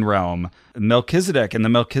crystalline realm Melchizedek and the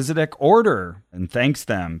Melchizedek order and thanks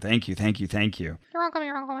them. Thank you, thank you, thank you. You're welcome,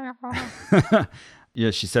 you're welcome, you're welcome.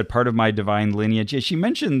 Yeah, she said part of my divine lineage. Yeah, she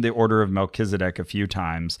mentioned the order of Melchizedek a few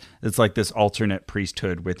times. It's like this alternate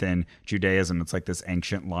priesthood within Judaism. It's like this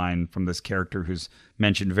ancient line from this character who's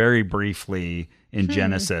mentioned very briefly in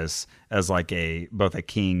Genesis as like both a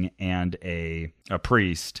king and a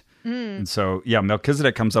priest. And so, yeah,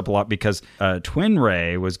 Melchizedek comes up a lot because Twin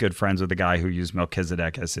Ray was good friends with the guy who used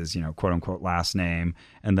Melchizedek as his, quote unquote last name.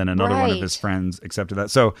 And then another one of his friends accepted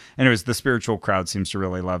that. So anyways, the spiritual crowd seems to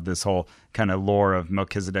really love this whole kind of lore of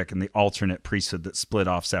Melchizedek and the alternate priesthood that split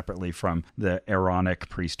off separately from the Aaronic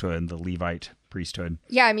priesthood and the Levite priesthood.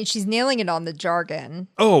 Yeah, I mean, she's nailing it on the jargon.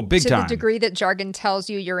 Oh, big time. To the degree that jargon tells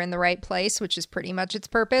you you're in the right place, which is pretty much its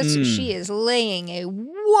purpose, she is laying a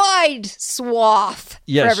wide swath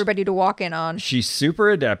for everybody to walk in on. She's super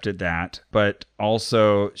adept at that, but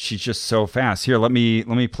also she's just so fast. Here, let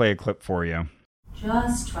me play a clip for you.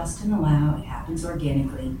 Just trust and allow. It happens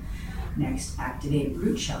organically. Next, activate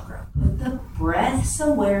root chakra. Put the breath's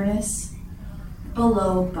awareness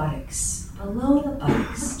below buttocks. Below the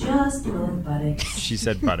buttocks, just below the buttocks. She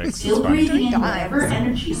said buttocks. Still breathing in whatever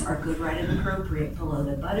energies are good, right, and appropriate. Below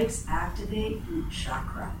the buttocks, activate root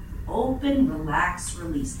chakra. Open, relax,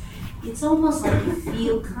 release. It's almost like you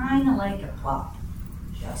feel kind of like a plop.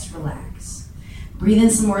 Just relax. Breathe in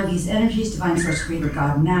some more of these energies, divine source, creator,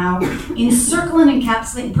 God, now. Encircle and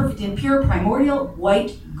encapsulate in perfect and pure primordial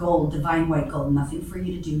white gold, divine white gold. Nothing for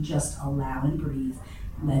you to do, just allow and breathe.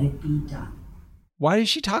 Let it be done. Why does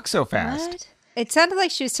she talk so fast? What? It sounded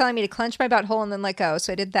like she was telling me to clench my butthole and then let go,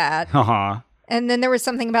 so I did that. Uh-huh. And then there was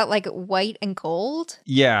something about like white and gold.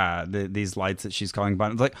 Yeah, these lights that she's calling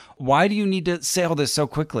upon. It's like, why do you need to say all this so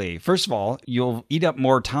quickly? First of all, you'll eat up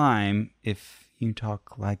more time if you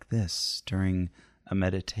talk like this during a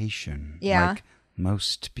meditation. Yeah. Like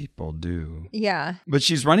most people do. Yeah. But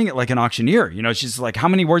she's running it like an auctioneer. She's like, how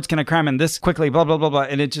many words can I cram in this quickly? Blah, blah, blah, blah.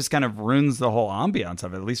 And it just kind of ruins the whole ambiance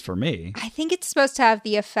of it, at least for me. I think it's supposed to have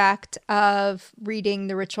the effect of reading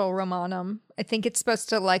the Ritual Romanum. I think it's supposed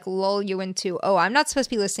to like lull you into, I'm not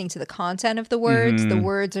supposed to be listening to the content of the words. The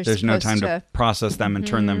words are There's supposed no time to process them and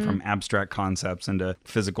turn them from abstract concepts into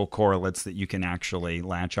physical correlates that you can actually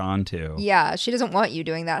latch on to. Yeah, she doesn't want you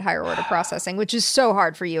doing that higher order processing, which is so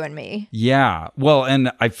hard for you and me. Yeah, well,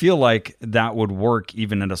 and I feel like that would work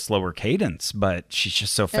even at a slower cadence, but she's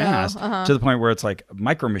just so fast to the point where it's like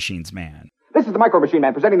Micro Machines Man. This is the Micro Machine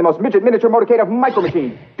Man, presenting the most midget miniature motorcade of Micro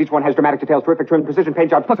Machines. Each one has dramatic details, terrific trim, precision paint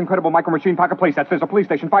jobs, plus incredible Micro Machine pocket playsets. There's a police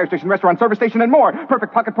station, fire station, restaurant, service station, and more.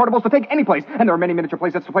 Perfect pocket portables to take any place. And there are many miniature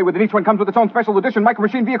playsets to play with, and each one comes with its own special edition Micro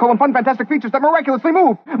Machine vehicle and fun, fantastic features that miraculously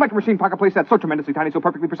move. Micro Machine pocket playsets, so tremendously tiny, so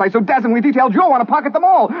perfectly precise, so dazzlingly detailed, you'll want to pocket them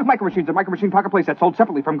all. Micro Machines and Micro Machine pocket playsets sold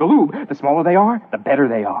separately from Galoob. The smaller they are, the better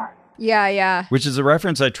they are. Yeah, yeah. Which is a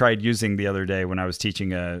reference I tried using the other day when I was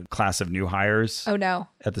teaching a class of new hires. Oh, no.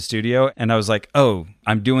 At the studio. And I was like, oh,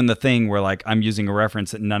 I'm doing the thing where like I'm using a reference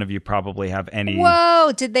that none of you probably have any.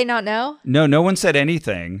 Whoa, did they not know? No one said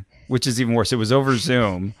anything, which is even worse. It was over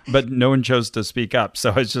Zoom, but no one chose to speak up. So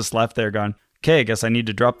I was just left there going, okay, I guess I need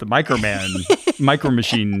to drop the Micro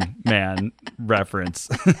Machine Man reference.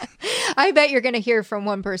 I bet you're going to hear from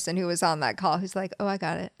one person who was on that call who's like, oh, I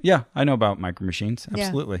got it. Yeah, I know about Micro Machines.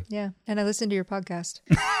 Absolutely. Yeah. And I listened to your podcast.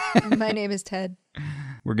 My name is Ted.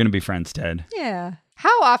 We're going to be friends, Ted. Yeah.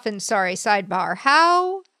 How often, sorry, sidebar,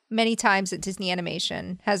 how many times at Disney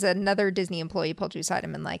Animation has another Disney employee pulled you aside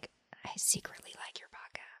and been like, I secretly like your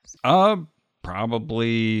podcast?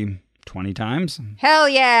 Probably 20 times. Hell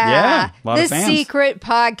yeah. Yeah, a lot the of fans. secret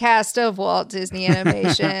podcast of Walt Disney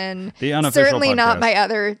Animation. The unofficial Certainly podcast. not my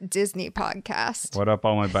other Disney podcast. What up,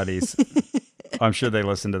 all my buddies? I'm sure they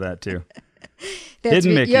listen to that too.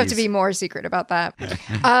 You have to be more secret about that.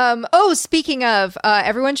 Speaking of,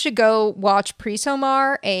 everyone should go watch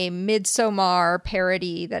Pre-Somar, a Midsommar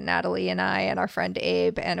parody that Natalie and I and our friend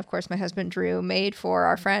Abe and, of course, my husband Drew made for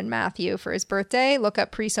our friend Matthew for his birthday. Look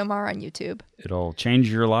up Pre-Somar on YouTube. It'll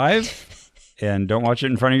change your life, and don't watch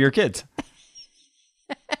it in front of your kids.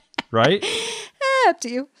 Right? Up to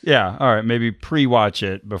you. Yeah. All right. Maybe pre-watch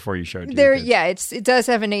it before you show it to your kids. Yeah, it does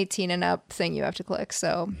have an 18 and up thing you have to click,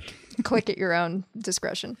 so click at your own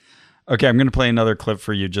discretion. Okay, I'm going to play another clip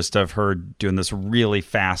for you just of her doing this really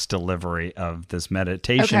fast delivery of this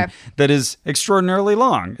meditation that is extraordinarily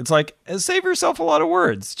long. It's like, save yourself a lot of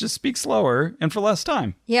words. Just speak slower and for less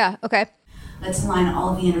time. Yeah, okay. Let's align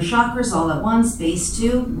all the inner chakras all at once. Base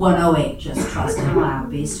to 108. Just trust and allow.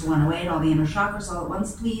 Base to 108. All the inner chakras all at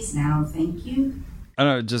once, please. Now, thank you. I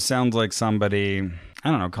don't know. It just sounds like somebody, I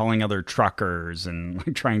don't know, calling other truckers and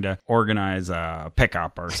like trying to organize a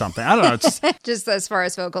pickup or something. I don't know. It's just as far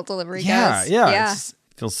as vocal delivery goes. Yeah. It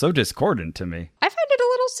feels so discordant to me. I find it a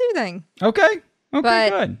little soothing. Okay,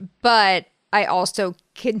 good. But I also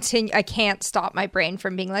I can't stop my brain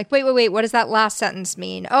from being like, wait, what does that last sentence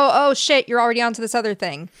mean? Oh shit, you're already onto this other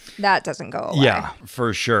thing. That doesn't go away. Yeah,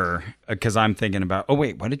 for sure. Because I'm thinking about, oh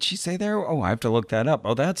wait, what did she say there? Oh, I have to look that up.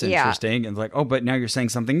 Oh, that's interesting. And it's like, oh, but now you're saying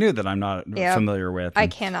something new that I'm not familiar with. I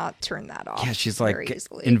cannot turn that off. Yeah, she's like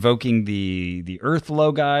invoking the Earth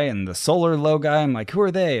logi and the solar logi. I'm like, who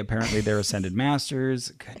are they? Apparently they're ascended masters.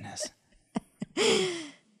 Goodness.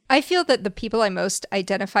 I feel that the people I most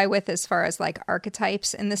identify with as far as like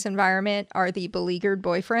archetypes in this environment are the beleaguered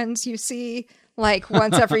boyfriends you see. Like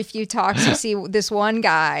once every few talks, you see this one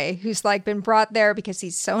guy who's like been brought there because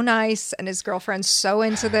he's so nice and his girlfriend's so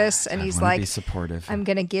into this. And he's like, be supportive. I'm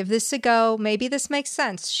going to give this a go. Maybe this makes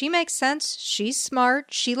sense. She makes sense. She's smart.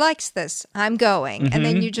 She likes this. I'm going. And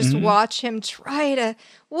then you just watch him try to,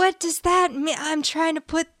 what does that mean? I'm trying to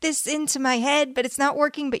put this into my head, but it's not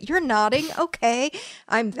working, but you're nodding. Okay.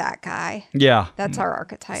 I'm that guy. Yeah. That's our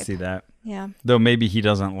archetype. See that. Yeah. Though maybe he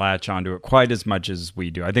doesn't latch onto it quite as much as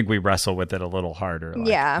we do. I think we wrestle with it a little harder. Like,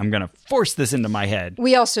 yeah. I'm going to force this into my head.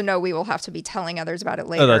 We also know we will have to be telling others about it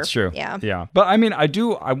later. Oh, that's true. Yeah. Yeah. But I mean, I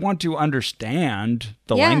want to understand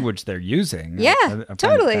the language they're using. Yeah, I find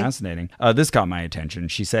totally. it fascinating. This caught my attention.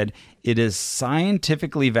 She said, it is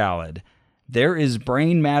scientifically valid. There is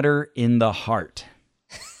brain matter in the heart.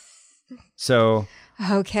 So.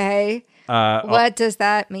 Okay. What does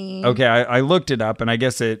that mean? Okay, I looked it up, and I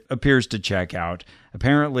guess it appears to check out.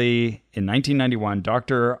 Apparently, in 1991,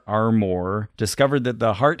 Dr. Armour discovered that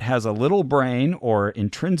the heart has a little brain, or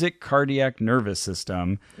intrinsic cardiac nervous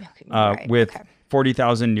system, with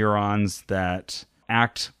 40,000 neurons that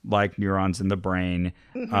act like neurons in the brain.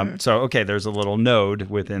 There's a little node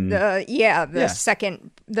within the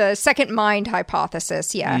second mind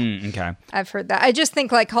hypothesis. Yeah. Okay. I've heard that. I just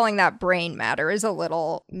think like calling that brain matter is a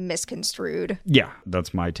little misconstrued. Yeah,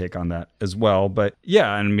 that's my take on that as well. But yeah,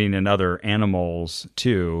 I mean, in other animals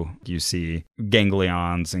too, you see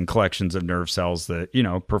ganglions and collections of nerve cells that,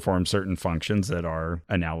 perform certain functions that are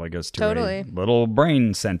analogous to a little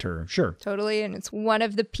brain center. Sure. Totally. And it's one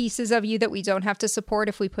of the pieces of you that we don't have to support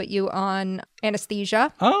if we put you on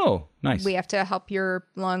anesthesia. Oh, nice. We have to help your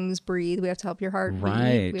lungs breathe. We have to help your heart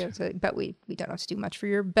right. breathe. But we don't have to do much for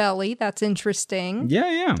your belly. That's interesting.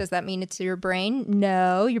 Yeah. Does that mean it's your brain?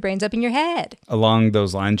 No, your brain's up in your head. Along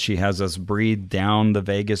those lines, she has us breathe down the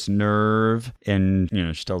vagus nerve. And,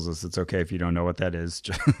 she tells us it's okay if you don't know what that is.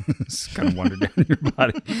 Just kind of wander down your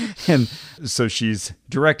body. And so she's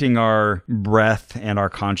directing our breath and our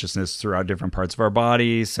consciousness throughout different parts of our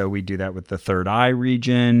body. So we do that with the third eye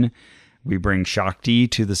region. We bring Shakti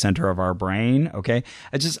to the center of our brain. Okay.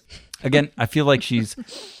 Again, I feel like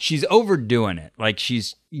she's overdoing it. Like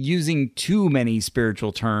she's using too many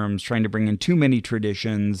spiritual terms, trying to bring in too many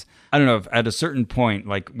traditions. I don't know if at a certain point,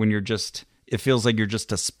 like when it feels like you're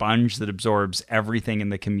just a sponge that absorbs everything in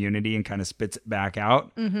the community and kind of spits it back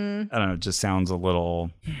out. Mm-hmm. I don't know. It just sounds a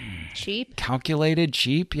little cheap, calculated,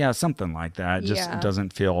 cheap. Yeah, something like that. Just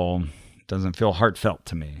doesn't feel heartfelt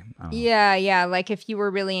to me. Yeah. Like if you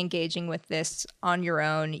were really engaging with this on your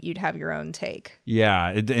own, you'd have your own take.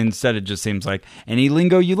 Yeah. Instead, it just seems like any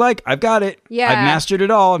lingo you like, I've got it. Yeah. I've mastered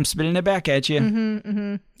it all. I'm spitting it back at you.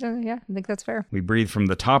 Mm-hmm. Yeah, I think that's fair. We breathe from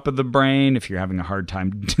the top of the brain if you're having a hard time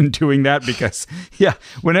doing that because,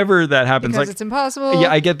 whenever that happens. Because it's impossible.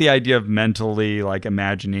 Yeah, I get the idea of mentally like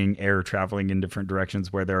imagining air traveling in different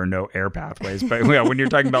directions where there are no air pathways. But when you're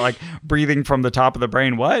talking about like breathing from the top of the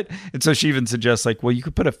brain, what? And so she even suggests like, well, you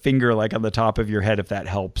could put a finger like on the top of your head if that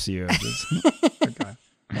helps you.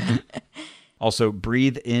 Okay. Also,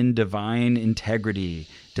 breathe in divine integrity,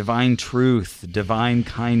 divine truth, divine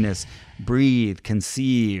kindness. Breathe,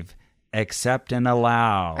 conceive, accept and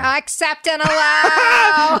allow. Accept and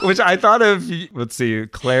allow. Which I thought of, let's see,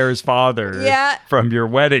 Claire's father from your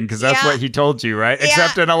wedding, because that's what he told you, right?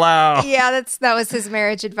 Accept and allow. Yeah, that was his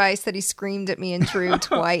marriage advice that he screamed at me and Drew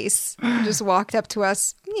twice. Just walked up to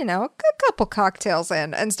us, a couple cocktails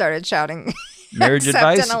in and started shouting. Marriage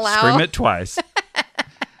advice, scream it twice.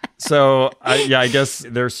 So, I guess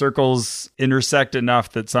their circles intersect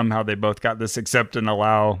enough that somehow they both got this accept and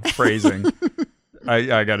allow phrasing.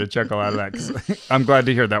 I got a chuckle out of that because I'm glad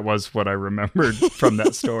to hear that was what I remembered from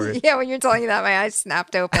that story. Yeah, when you're telling me that, my eyes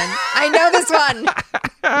snapped open. I know this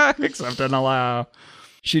one. Accept and allow.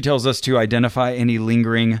 She tells us to identify any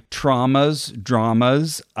lingering traumas,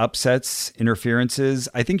 dramas, upsets, interferences.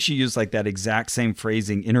 I think she used like that exact same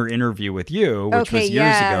phrasing in her interview with you, which was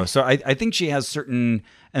years ago. So I think she has certain,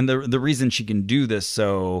 and the reason she can do this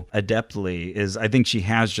so adeptly is I think she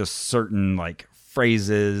has just certain like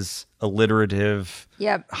phrases, alliterative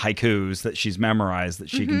haikus that she's memorized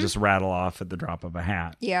that she can just rattle off at the drop of a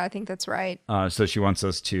hat. Yeah, I think that's right. So she wants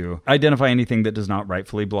us to identify anything that does not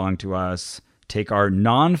rightfully belong to us, take our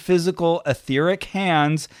non-physical etheric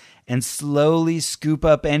hands and slowly scoop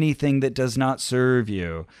up anything that does not serve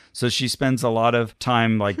you. So she spends a lot of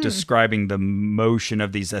time like describing the motion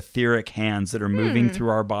of these etheric hands that are moving through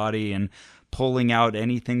our body and pulling out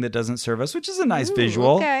anything that doesn't serve us, which is a nice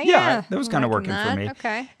visual. Okay, yeah, that was kind of working for me.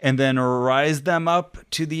 Okay. And then rise them up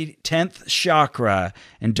to the 10th chakra.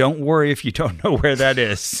 And don't worry if you don't know where that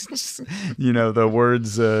is. The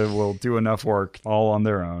words will do enough work all on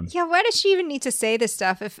their own. Yeah, why does she even need to say this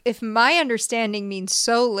stuff? If my understanding means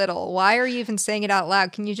so little, why are you even saying it out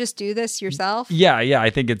loud? Can you just do this yourself? Yeah, I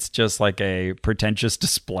think it's just like a pretentious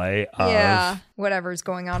display of whatever's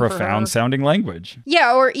going on profound sounding language.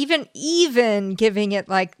 Yeah, or even giving it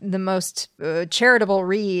like the most charitable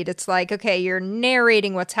read. It's like, okay, you're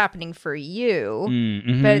narrating what's happening for you,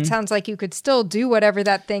 but it sounds like you could still do whatever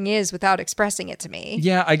that thing is without expressing it to me.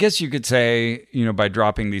 Yeah, I guess you could say, by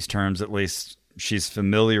dropping these terms, at least she's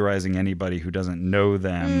familiarizing anybody who doesn't know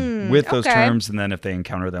them with those terms. And then if they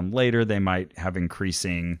encounter them later, they might have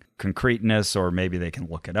increasing concreteness, or maybe they can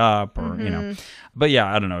look it up or, but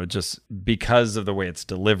yeah, I don't know. Just because of the way it's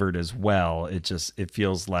delivered as well, it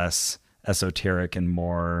feels less esoteric and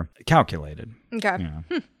more calculated. Okay.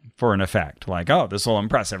 For an effect. Like, oh, this will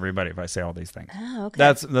impress everybody if I say all these things. Oh, okay.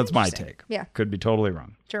 That's my take. Yeah. Could be totally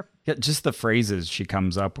wrong. Sure. Yeah, just the phrases she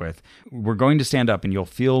comes up with. We're going to stand up and you'll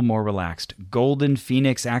feel more relaxed. Golden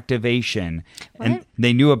Phoenix activation. What? And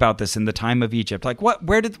they knew about this in the time of Egypt. Like, what?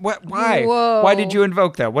 Why? Whoa. Why did you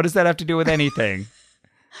invoke that? What does that have to do with anything?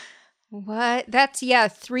 What? That's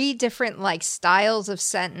 3 different like styles of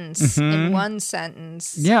sentence in one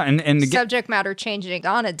sentence. Yeah, and subject matter changing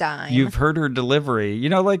on a dime. You've heard her delivery.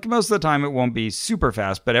 Like most of the time it won't be super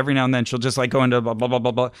fast, but every now and then she'll just like go into blah blah blah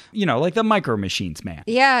blah blah. Like the Micro Machines man.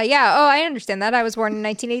 Yeah. Oh, I understand that. I was born in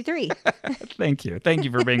 1983. Thank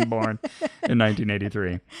you for being born in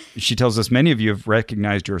 1983. She tells us many of you have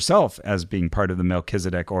recognized yourself as being part of the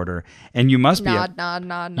Melchizedek order, and you must be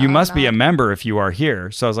a member if you are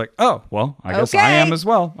here. So I was like, oh. Well, I guess I am as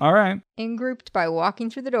well. All right. In-grouped by walking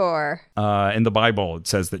through the door. In the Bible, it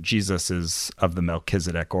says that Jesus is of the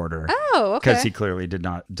Melchizedek order. Oh, okay. Because he clearly did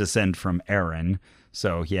not descend from Aaron,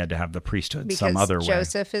 so he had to have the priesthood some other way.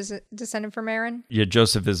 Joseph is descended from Aaron? Yeah,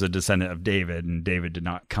 Joseph is a descendant of David, and David did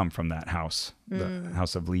not come from that house, the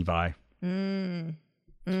house of Levi.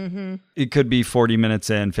 It could be 40 minutes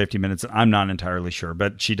in, 50 minutes in. I'm not entirely sure,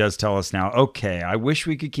 but she does tell us now, okay, I wish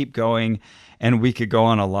we could keep going and we could go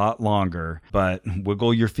on a lot longer, but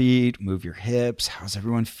wiggle your feet, move your hips. How's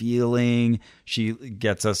everyone feeling? She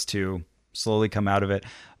gets us to slowly come out of it.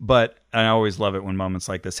 But I always love it when moments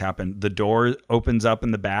like this happen. The door opens up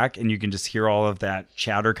in the back and you can just hear all of that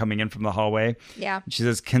chatter coming in from the hallway. Yeah. She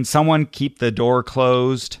says, can someone keep the door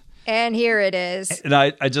closed? And here it is. And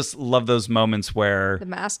I just love those moments where The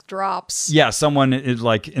mask drops. yeah, someone is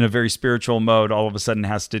like in a very spiritual mode all of a sudden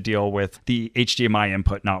has to deal with the HDMI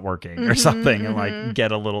input not working or something and like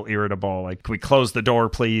get a little irritable. Like, can we close the door,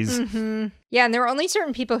 please? Yeah, and there are only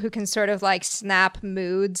certain people who can sort of like snap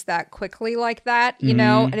moods that quickly like that, you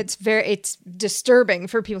know? And it's disturbing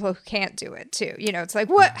for people who can't do it too. You know, it's like,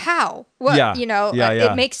 what? How? What? Yeah. You know, Yeah,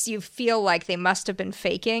 yeah. It makes you feel like they must have been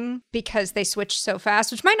faking because they switched so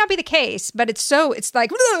fast, which might not be the case, but it's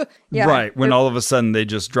like, ugh! Yeah. Right. When all of a sudden they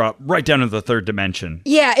just drop right down to the third dimension.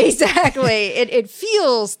 Yeah, exactly. It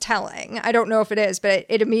feels telling. I don't know if it is, but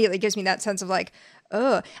it immediately gives me that sense of like,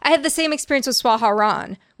 oh, I had the same experience with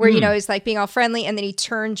Swaharan, where, you know, he's like being all friendly and then he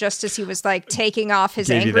turned just as he was like taking off his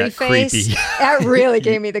Gave you angry that face. creepy. That really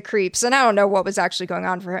gave me the creeps. And I don't know what was actually going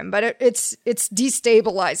on for him, but it's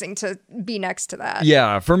destabilizing to be next to that.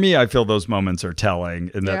 Yeah. For me, I feel those moments are telling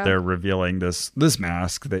in that Yeah. they're revealing this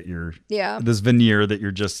mask that you're, Yeah. this veneer that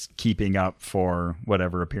you're just keeping up for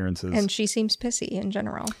whatever appearances. And she seems pissy in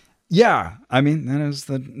general. yeah. I mean, that is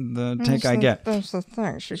the take I get. That's the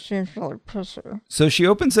thing. She seems really pissy. So she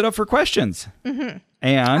opens it up for questions. Mm-hmm.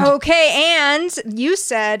 And Okay, and you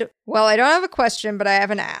said, well, I don't have a question, but I have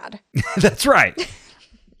an ad. that's right.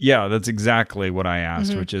 Yeah, that's exactly what I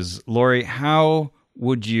asked, which is, Lori, how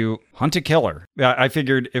would you hunt a killer? I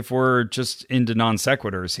figured if we're just into non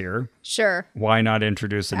sequiturs here, Sure. why not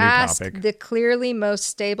introduce a new Ask topic? the clearly most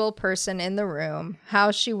stable person in the room how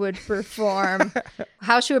she would perform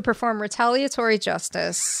retaliatory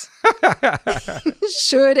justice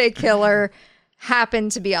should a killer happen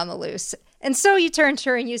to be on the loose. And so you turned to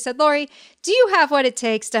her and you said, Lori, do you have what it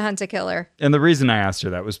takes to hunt a killer? And the reason I asked her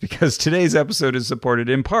that was because today's episode is supported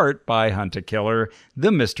in part by Hunt a Killer,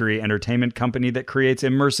 the mystery entertainment company that creates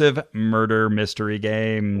immersive murder mystery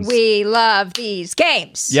games. We love these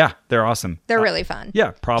games. Yeah, they're awesome. They're really fun.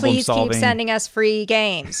 Yeah, problem Please solving. keep sending us free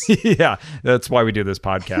games. Yeah, that's why we do this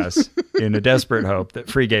podcast, in a desperate hope that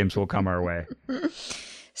free games will come our way.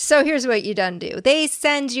 So here's what you done do. They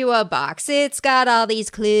send you a box. It's got all these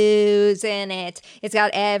clues in it. It's got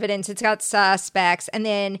evidence. It's got suspects. And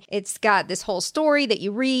then it's got this whole story that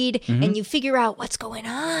you read and you figure out what's going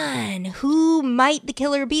on. Who might the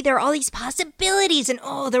killer be? There are all these possibilities. And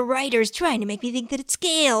the writer's trying to make me think that it's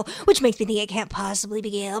Gail, which makes me think it can't possibly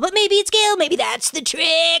be Gail. But maybe it's Gail. Maybe that's the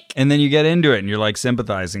trick. And then you get into it and you're like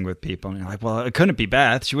sympathizing with people. And you're like, well, it couldn't be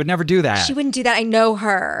Beth. She would never do that. She wouldn't do that. I know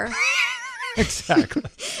her. Exactly.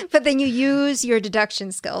 But then you use your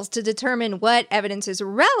deduction skills to determine what evidence is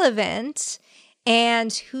relevant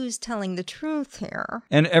and who's telling the truth here.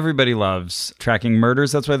 And everybody loves tracking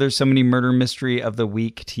murders. That's why there's so many murder mystery of the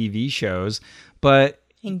week TV shows. But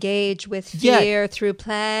Engage with fear through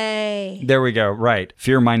play. there we go. Right.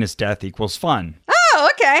 Fear minus death equals fun. Oh,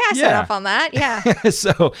 okay. I set Yeah. off on that. Yeah.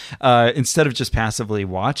 So instead of just passively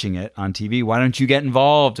watching it on TV, why don't you get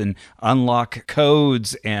involved and unlock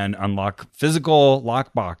codes and unlock physical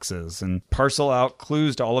lock boxes and parcel out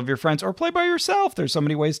clues to all of your friends or play by yourself? There's so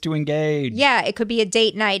many ways to engage. Yeah, it could be a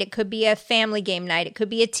date night. It could be a family game night. It could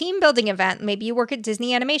be a team building event. Maybe you work at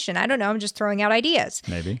Disney Animation. I don't know. I'm just throwing out ideas.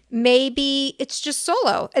 Maybe it's just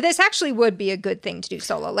solo. This actually would be a good thing to do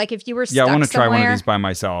solo. Like if you were stuck Yeah, I want to try one of somewhere- these by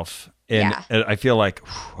myself. And I feel like,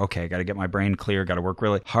 okay, I got to get my brain clear, got to work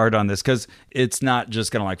really hard on this because it's not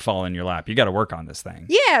just going to like fall in your lap. You got to work on this thing.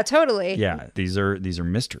 Yeah, totally. Yeah, these are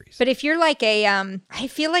mysteries. But if you're like I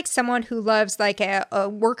feel like someone who loves like a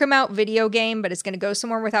work 'em out video game, but is going to go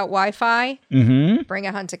somewhere without Wi-Fi, bring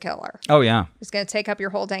a Hunt a Killer. Oh, yeah. It's going to take up your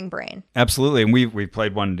whole dang brain. Absolutely. And we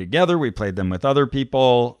played one together. We played them with other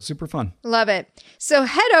people. Super fun. Love it. So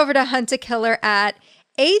head over to Hunt a Killer at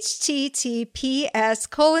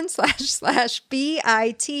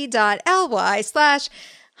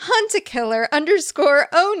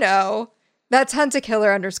https://bit.ly/huntakiller_oh no. That's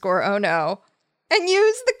huntakiller_oh no. And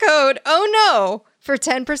use the code oh no for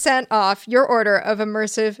 10% off your order of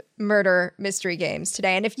immersive murder mystery games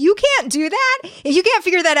today. And if you can't do that, if you can't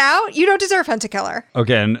figure that out, you don't deserve Hunt a Killer.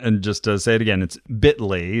 Okay, and just to say it again, it's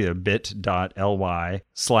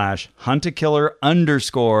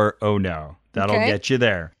bit.ly/huntakiller_oh no. That'll get you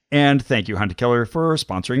there. And thank you, Hunt a Killer, for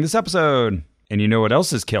sponsoring this episode. And you know what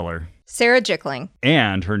else is killer? Sarah Jickling.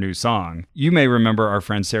 And her new song. You may remember our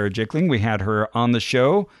friend Sarah Jickling. We had her on the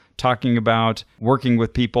show talking about working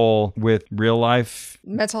with people with real life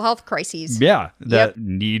mental health crises. Yeah, that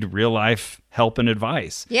need real life help and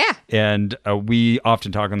advice. Yeah. And we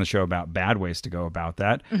often talk on the show about bad ways to go about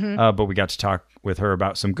that. But we got to talk with her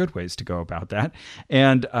about some good ways to go about that.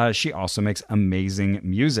 And she also makes amazing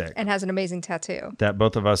music. And has an amazing tattoo. That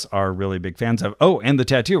both of us are really big fans of. Oh, and the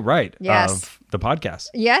tattoo, right. Yes. Of the podcast.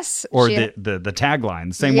 Yes. Or the tagline,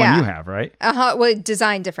 the same one you have, right? Well,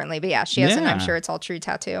 designed differently, but yeah, she has an I'm sure it's all true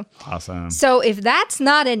tattoo. Awesome. So if that's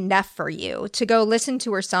not enough for you to go listen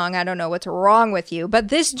to her song, I don't know what's wrong with you, but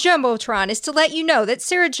this Jumbotron is to let you know that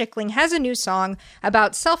Sarah Jickling has a new song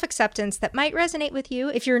about self-acceptance that might resonate with you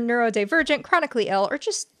if you're neurodivergent, chronically ill, or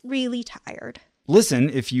just really tired. Listen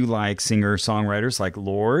if you like singer-songwriters like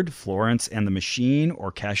Lorde, Florence and the Machine,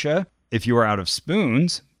 or Kesha. If you are out of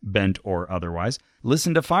spoons, bent or otherwise,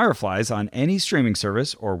 listen to Fireflies on any streaming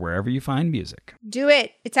service or wherever you find music. Do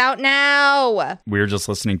it. It's out now. We're just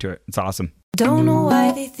listening to it. It's awesome. Don't know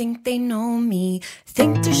why they think they know me.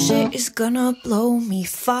 Think their shit is gonna blow me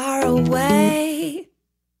far away.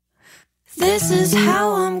 This is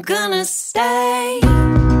how I'm gonna stay.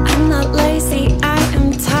 I'm not lazy, I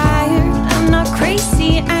am tired. I'm not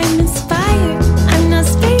crazy, I'm inspired. I'm not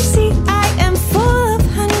spacey, I am full of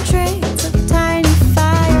hundreds of tiny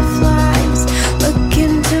fireflies. Look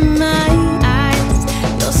into my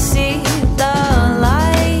eyes, you'll see the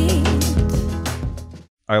light.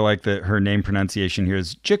 I like that her name pronunciation here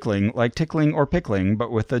is Jickling, like tickling or pickling,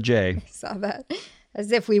 but with a J. I saw that.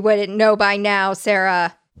 As if we wouldn't know by now,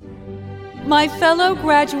 Sarah. My fellow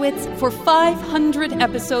graduates, for 500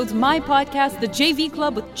 episodes, my podcast, The JV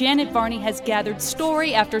Club with Janet Varney, has gathered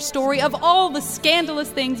story after story of all the scandalous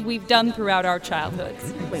things we've done throughout our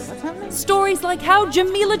childhoods. Wait, what's happening? Stories like how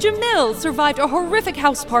Jamila Jamil survived a horrific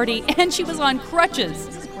house party and she was on crutches.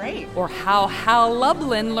 This is great. Or how Hal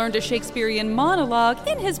Lublin learned a Shakespearean monologue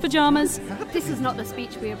in his pajamas. This is not the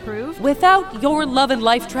speech we approve. Without your love and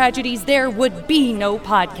life tragedies, there would be no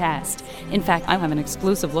podcast. In fact, I have an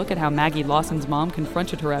exclusive look at how Maggie Lawson's mom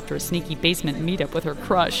confronted her after a sneaky basement meetup with her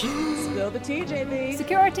crush. Spill the tea, JV.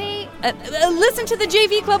 Security. Listen to the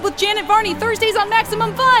JV Club with Janet Varney, Thursdays on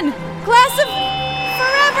Maximum Fun. Class of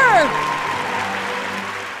Forever.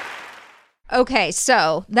 Okay,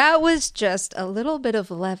 so that was just a little bit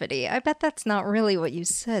of levity. I bet that's not really what you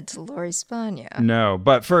said to Lori Spagna. No,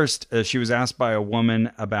 but first, she was asked by a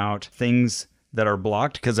woman about things that are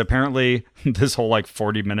blocked, because apparently this whole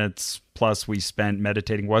 40 minutes plus we spent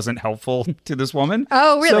meditating wasn't helpful to this woman.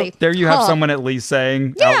 Oh, really? So there you have someone at least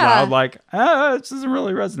saying out loud, this isn't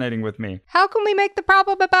really resonating with me. How can we make the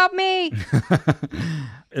problem about me?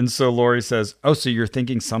 And so Lori says, so you're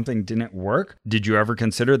thinking something didn't work? Did you ever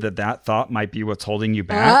consider that thought might be what's holding you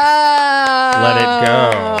back? Let it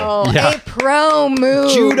go. Yeah. A pro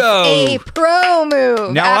move. Judo. A pro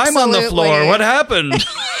move. Now Absolutely. I'm on the floor. What happened?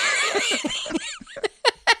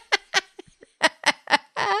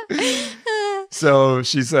 So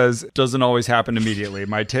she says, doesn't always happen immediately. It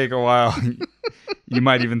might take a while. You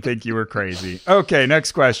might even think you were crazy. Okay,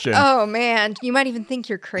 next question. Oh, man. You might even think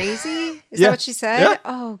you're crazy? Is that what she said? Yeah.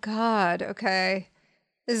 Oh, God. Okay.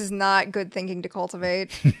 This is not good thinking to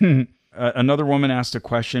cultivate. Another woman asked a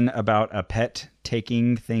question about a pet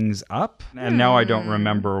taking things up. And now I don't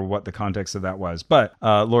remember what the context of that was. But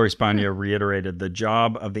Lori Spagna reiterated the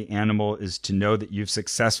job of the animal is to know that you've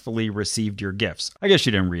successfully received your gifts. I guess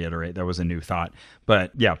she didn't reiterate. That was a new thought.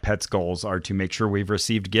 But yeah, pets' goals are to make sure we've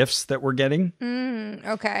received gifts that we're getting.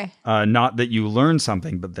 Okay. Not that you learn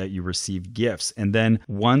something, but that you receive gifts. And then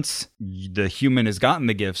once the human has gotten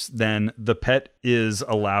the gifts, then the pet is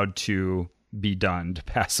allowed to be done, to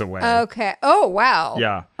pass away. Okay. Oh, wow.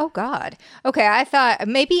 Yeah. Oh, God. Okay,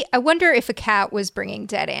 I wonder if a cat was bringing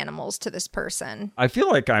dead animals to this person. I feel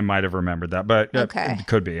like I might have remembered that, but okay. It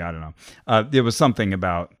could be. I don't know. It was something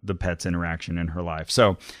about the pet's interaction in her life.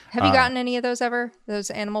 So, have you gotten any of those ever? Those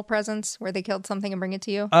animal presents where they killed something and bring it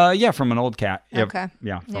to you? Yeah, from an old cat. Okay.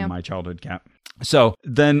 Yeah, from my childhood cat. So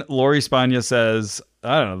then Lori Spagna says,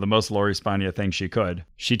 I don't know, the most Lori Spagna thing she could.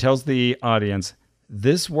 She tells the audience,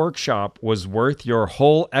 this workshop was worth your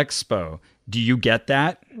whole expo. Do you get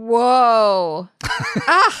that? Whoa.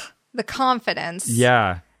 The confidence.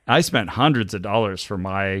 Yeah. I spent hundreds of dollars for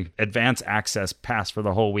my advance access pass for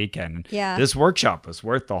the whole weekend. Yeah. This workshop was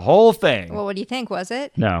worth the whole thing. Well, what do you think? Was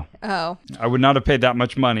it? No. Oh. I would not have paid that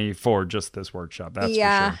much money for just this workshop. That's for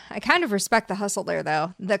sure. I kind of respect the hustle there,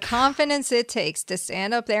 though. The confidence it takes to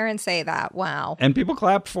stand up there and say that. Wow. And people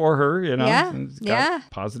clapped for her, you know. Yeah. Got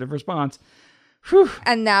positive response. Whew.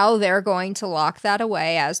 And now they're going to lock that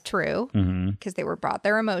away as true because they were brought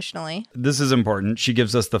there emotionally. This is important. She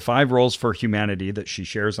gives us the 5 roles for humanity that she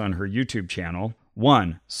shares on her YouTube channel.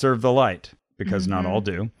 1, serve the light, because not all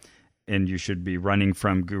do. And you should be running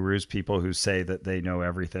from gurus, people who say that they know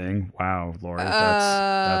everything. Wow, Lori,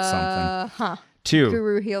 that's something. 2,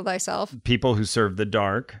 Guru, heal thyself. People who serve the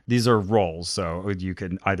dark. These are roles. So you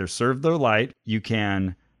can either serve the light, you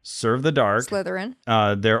can serve the dark. Slytherin.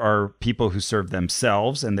 There are people who serve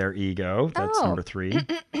themselves and their ego. That's number 3.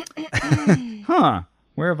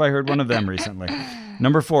 Where have I heard one of them recently?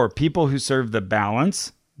 Number 4, people who serve the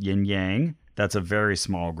balance, yin yang. That's a very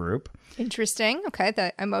small group. Interesting.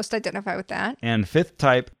 Okay, I most identify with that. And 5th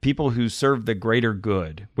type, people who serve the greater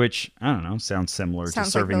good, which, I don't know, sounds similar to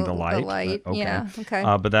serving like the light. Okay. Yeah, okay.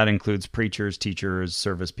 But that includes preachers, teachers,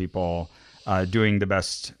 service people, doing the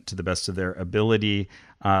best to the best of their ability.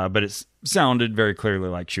 But it sounded very clearly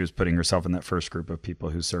like she was putting herself in that first group of people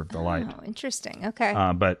who serve the light. Oh, interesting. Okay.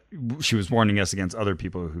 But she was warning us against other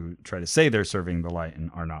people who try to say they're serving the light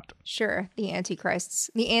and are not. Sure. The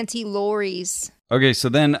antichrists, the anti-Lories. Okay, so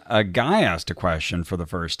then a guy asked a question for the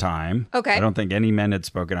first time. Okay. I don't think any men had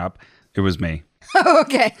spoken up. It was me. Oh,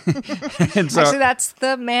 okay. And so, actually, that's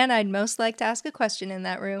the man I'd most like to ask a question in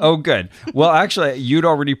that room. Oh, good. Well, actually, you'd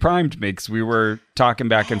already primed me because we were talking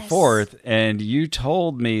back and forth, and you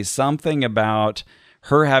told me something about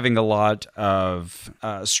her having a lot of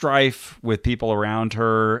strife with people around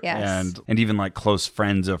her, and even like close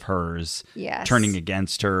friends of hers turning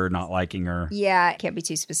against her, not liking her. Yeah, I can't be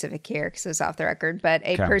too specific here because it's off the record, but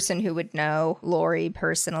a person who would know Lori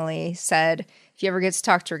personally said, if you ever get to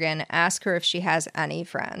talk to her again, ask her if she has any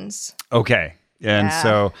friends. Okay. And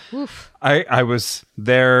so I was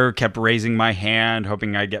there, kept raising my hand,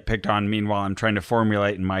 hoping I'd get picked on. Meanwhile, I'm trying to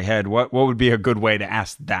formulate in my head what would be a good way to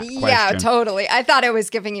ask that question. Yeah, totally. I thought I was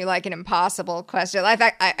giving you like an impossible question. I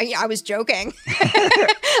thought I was joking.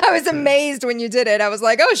 I was amazed when you did it. I was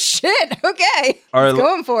like, oh, shit. Okay. All right,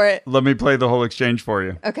 going for it. Let me play the whole exchange for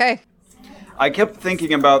you. Okay. I kept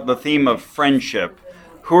thinking about the theme of friendship.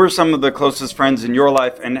 Who are some of the closest friends in your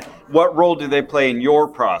life, and what role do they play in your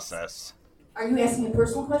process? Are you asking a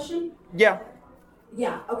personal question? Yeah.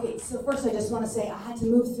 Yeah, okay. So first I just want to say I had to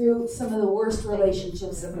move through some of the worst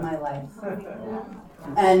relationships of my life.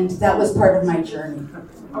 And that was part of my journey.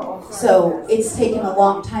 So it's taken a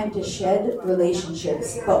long time to shed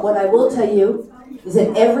relationships. But what I will tell you is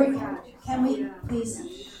that every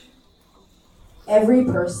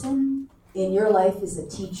person in your life is a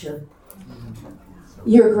teacher.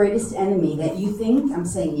 Your greatest enemy that you think, I'm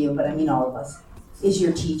saying you, but I mean all of us, is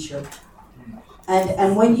your teacher.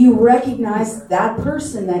 And when you recognize that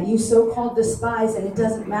person that you so-called despise, and it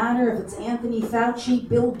doesn't matter if it's Anthony Fauci,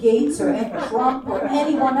 Bill Gates, or Trump, or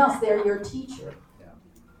anyone else, they're your teacher.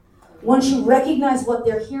 Once you recognize what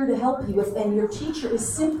they're here to help you with, and your teacher is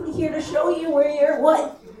simply here to show you where you're,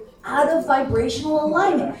 out of vibrational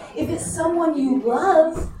alignment. If it's someone you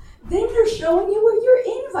love, then they're showing you where you're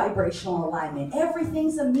in vibrational alignment.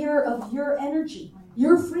 Everything's a mirror of your energy,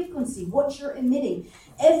 your frequency, what you're emitting.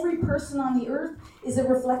 Every person on the earth is a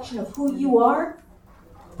reflection of who you are,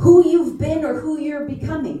 who you've been, or who you're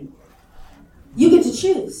becoming. You get to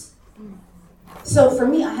choose. So for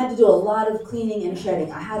me, I had to do a lot of cleaning and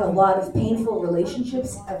shedding. I had a lot of painful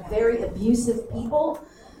relationships, very abusive people,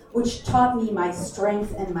 which taught me my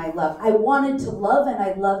strength and my love. I wanted to love, and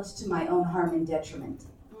I loved to my own harm and detriment.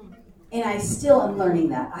 And I still am learning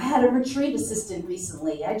that. I had a retreat assistant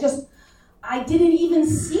recently. I didn't even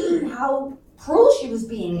see how cruel she was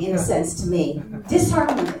being, in a sense, to me.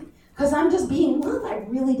 Disheartening. Because I'm just being loved. I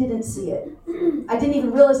really didn't see it. I didn't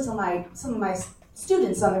even realize till some of my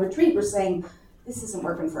students on the retreat were saying, this isn't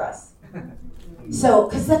working for us. So,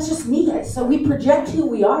 because that's just me. So we project who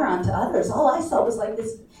we are onto others. All I saw was like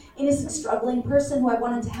this innocent, struggling person who I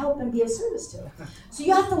wanted to help and be of service to. So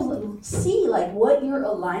you have to see like what you're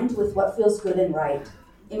aligned with, what feels good and right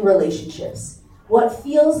in relationships. What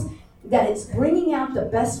feels that it's bringing out the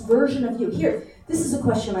best version of you. Here, this is a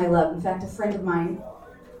question I love. In fact, a friend of mine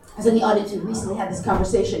I was in the audience who recently had this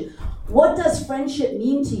conversation. What does friendship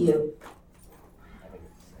mean to you?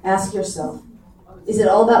 Ask yourself. Is it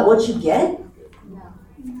all about what you get?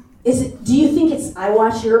 Do you think it's I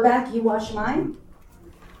watch your back, you watch mine?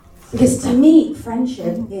 Because to me,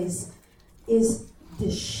 friendship is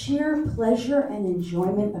the sheer pleasure and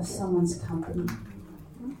enjoyment of someone's company.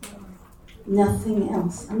 Nothing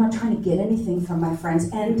else. I'm not trying to get anything from my friends.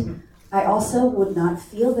 And I also would not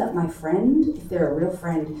feel that my friend, if they're a real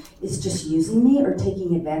friend, is just using me or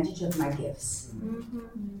taking advantage of my gifts.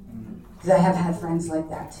 Because I have had friends like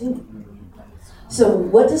that too. So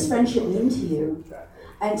what does friendship mean to you?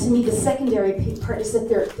 And to me, the secondary part is that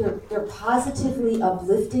they're positively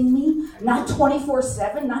uplifting me, not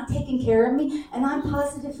 24/7, not taking care of me, and I'm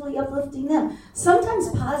positively uplifting them. Sometimes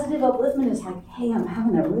positive upliftment is like, hey, I'm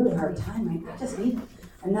having a really hard time. I just need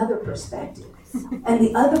another perspective. And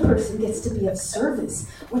the other person gets to be of service.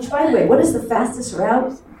 Which, by the way, what is the fastest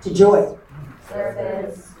route to joy?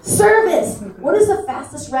 Service. What is the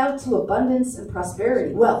fastest route to abundance and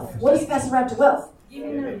prosperity? Wealth. What is the fastest route to wealth?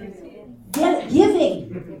 Giving.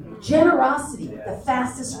 Generosity. The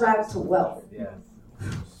fastest route to wealth.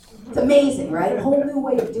 It's amazing, right? A whole new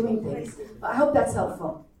way of doing things. I hope that's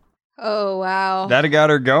helpful. Oh, wow. That got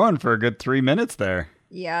her going for a good 3 minutes there.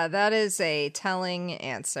 Yeah, that is a telling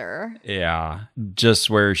answer. Yeah. Just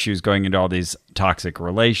where she was going into all these toxic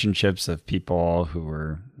relationships of people who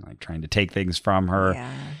were like trying to take things from her.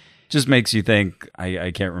 Yeah. Just makes you think,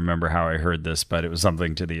 I can't remember how I heard this, but it was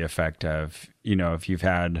something to the effect of, if you've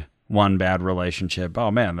had one bad relationship,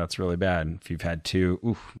 oh man, that's really bad. If you've had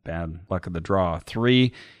 2, bad luck of the draw.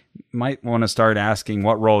 3, might want to start asking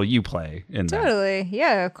what role you play in that. Totally.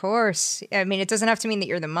 Yeah, of course. I mean, it doesn't have to mean that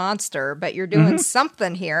you're the monster, but you're doing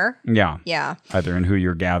something here. Yeah. Yeah. Either in who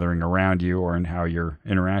you're gathering around you or in how you're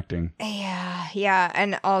interacting. Yeah.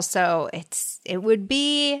 And also, it would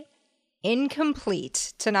be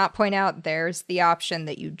incomplete to not point out there's the option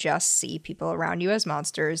that you just see people around you as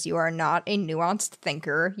monsters. You are not a nuanced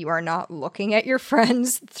thinker. You are not looking at your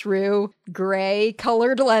friends through gray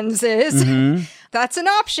colored lenses. That's an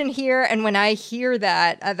option here. And when I hear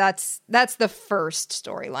that, that's the first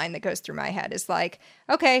storyline that goes through my head is like,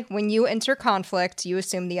 okay, when you enter conflict, you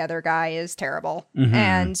assume the other guy is terrible.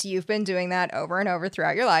 And you've been doing that over and over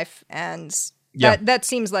throughout your life. And that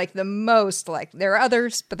seems like the most likely. There are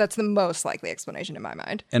others, but that's the most likely explanation in my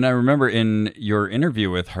mind. And I remember in your interview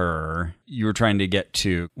with her, you were trying to get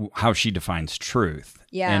to how she defines truth.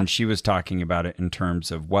 Yeah. And she was talking about it in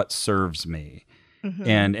terms of what serves me.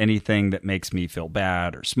 And anything that makes me feel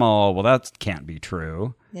bad or small, well, that can't be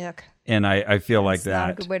true. Yuck. And I feel like that. Not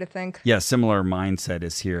a good way to think. Yeah, similar mindset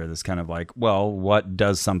is here. This kind of like, well, what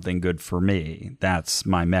does something good for me? That's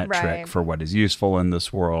my metric for what is useful in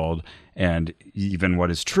this world, and even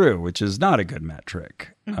what is true, which is not a good metric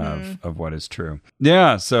of what is true.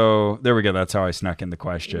 Yeah, so there we go. That's how I snuck in the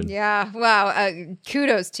question. Yeah, wow.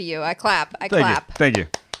 Kudos to you. I clap. Thank you.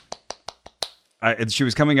 She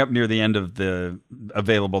was coming up near the end of the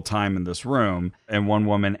available time in this room, and one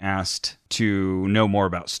woman asked to know more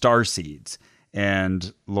about star seeds.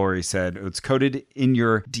 And Lori said, it's coded in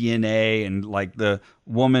your DNA. And like the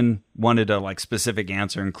woman wanted a like specific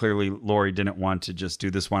answer. And clearly Lori didn't want to just do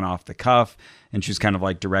this one off the cuff. And she was kind of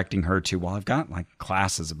like directing her to, well, I've got like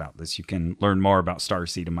classes about this. You can learn more about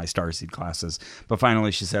starseed in my starseed classes. But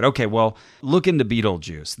finally she said, okay, well, look into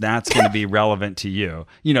Beetlejuice. That's going to be relevant to you.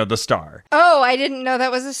 You know, the star. Oh, I didn't know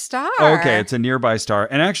that was a star. Okay, it's a nearby star.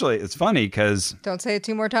 And actually, it's funny because... Don't say it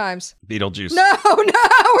 2 more times. Beetlejuice. No,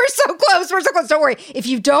 we're so close. Don't worry. If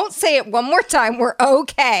you don't say it one more time, we're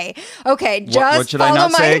okay. Okay, just what should follow I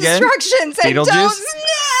not my say again? instructions and Beetlejuice?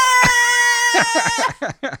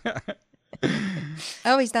 don't...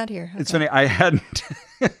 Oh, he's not here. Okay. It's funny. I hadn't...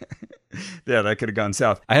 Yeah, that could have gone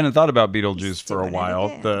south. I hadn't thought about Beetlejuice for a while.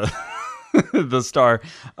 The star.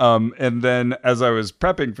 And then as I was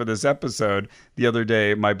prepping for this episode, the other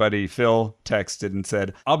day, my buddy Phil texted and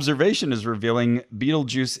said, observation is revealing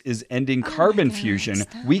Beetlejuice is ending carbon fusion.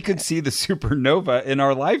 We could see the supernova in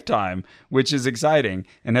our lifetime, which is exciting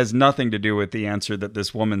and has nothing to do with the answer that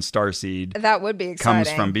this woman's starseed that would be exciting.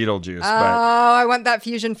 Comes from Beetlejuice. Oh, I want that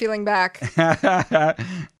fusion feeling back.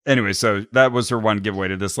 Anyway, so that was her one giveaway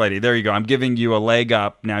to this lady. There you go. I'm giving you a leg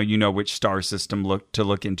up. Now you know which star system to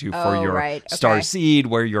look into for your star seed,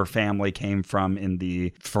 where your family came from in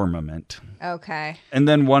the firmament. Okay. And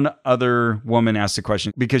then one other woman asked a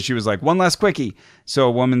question because she was like, one last quickie. So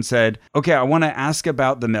a woman said, okay, I want to ask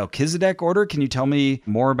about the Melchizedek order. Can you tell me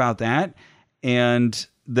more about that? And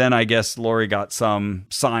then I guess Lori got some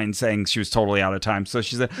sign saying she was totally out of time. So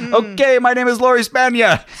she said, okay, my name is Lori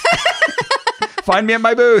Spagna. Find me at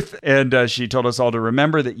my booth. And she told us all to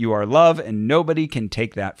remember that you are love and nobody can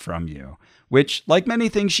take that from you. Which, like many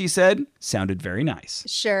things she said, sounded very nice.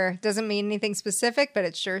 Sure. Doesn't mean anything specific, but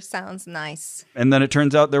it sure sounds nice. And then it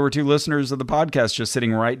turns out there were 2 listeners of the podcast just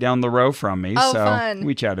sitting right down the row from me. Oh, so fun.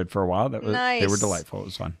 We chatted for a while. Nice. They were delightful. It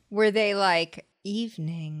was fun. Were they like,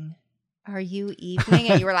 evening? Are you evening?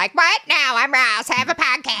 And you were like, what? No, I'm Rouse. I have a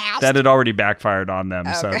podcast. That had already backfired on them.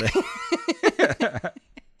 Okay.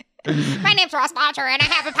 So my name's Ross Bodger and I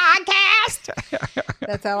have a podcast.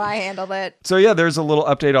 That's how I handled it. So yeah, there's a little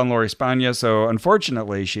update on Lori Spagna. So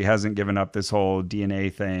unfortunately, she hasn't given up this whole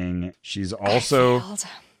DNA thing. She's also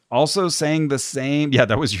also saying the same. Yeah,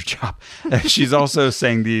 that was your job. She's also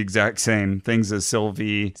saying the exact same things as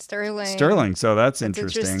Sylvie Sterling. So that's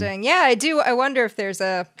interesting. Yeah, I do. I wonder if there's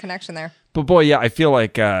a connection there. But boy, yeah, I feel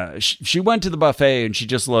like she went to the buffet and she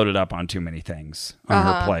just loaded up on too many things on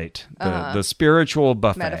her plate. The spiritual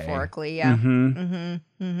buffet. Metaphorically, yeah.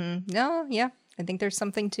 No, yeah. I think there's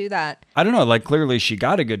something to that. I don't know. Like, clearly she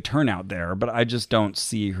got a good turnout there, but I just don't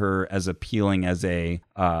see her as appealing as a,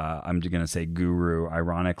 I'm going to say guru,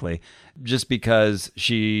 ironically, just because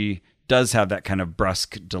she does have that kind of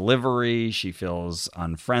brusque delivery. She feels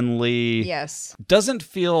unfriendly. Yes. Doesn't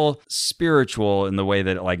feel spiritual in the way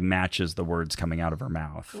that it like matches the words coming out of her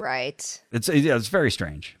mouth. Right. It's very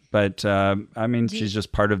strange. But, I mean, she's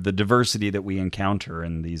just part of the diversity that we encounter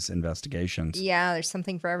in these investigations. Yeah, there's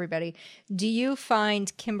something for everybody. Do you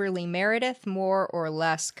find Kimberly Meredith more or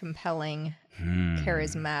less compelling,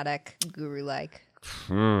 charismatic, guru-like?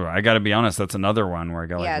 I got to be honest, that's another one where I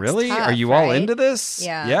go, Yeah, like, really? tough, Are you right? all into this?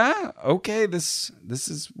 Yeah. Yeah? Okay, this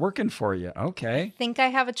is working for you. Okay. I think I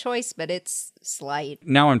have a choice, but it's slight.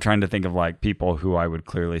 Now I'm trying to think of like people who I would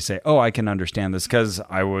clearly say, oh, I can understand this, because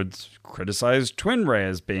I would criticize Twin Ray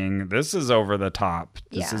as being, this is over the top.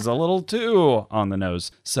 This is a little too on the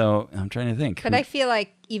nose. So I'm trying to think. But I feel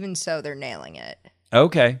like even so, they're nailing it.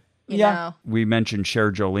 Okay. You know? We mentioned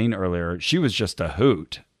Cher Jolene earlier. She was just a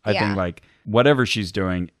hoot. I Yeah. think like whatever she's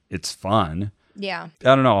doing, it's fun. Yeah.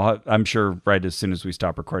 I don't know. I'm sure right as soon as we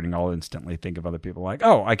stop recording, I'll instantly think of other people like,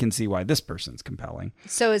 oh, I can see why this person's compelling.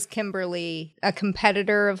 So is Kimberly a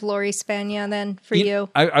competitor of Laurie Spagna then for you?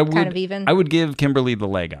 I would, kind of even? I would give Kimberly the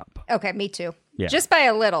leg up. Okay, me too. Yeah. Just by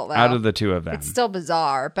a little, though. Out of the two of them. It's still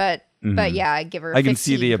bizarre, but yeah, I'd give her I can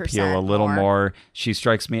see the appeal a little more. more. She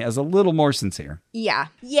strikes me as a little more sincere. Yeah.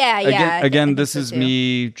 I Again, think this so is too.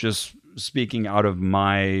 me just speaking out of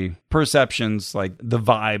my perceptions, like the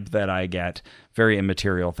vibe that I get, very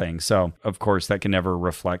immaterial thing. So, of course, that can never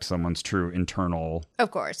reflect someone's true internal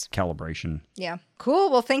Of course. calibration. Yeah.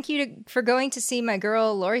 Cool. Well, thank you for going to see my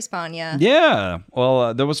girl, Laurie Spagna. Yeah.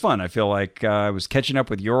 Well, that was fun. I feel like I was catching up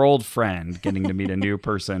with your old friend, getting to meet a new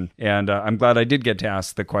person. And I'm glad I did get to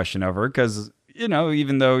ask the question of her because, you know,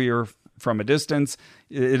 even though you're from a distance,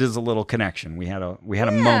 it is a little connection. We had a moment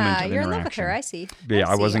of interaction. You're in love with her. I see. But yeah,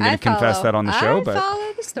 I wasn't going to confess that on the show, but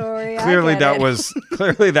follow the story. clearly that was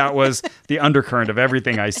the undercurrent of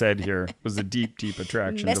everything I said here was a deep, deep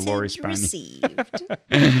attraction to Laurie Spagna. Received.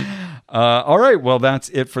 All right, well that's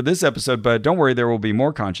it for this episode. But don't worry, there will be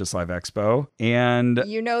more Conscious Live Expo and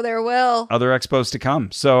You know there will. other expos to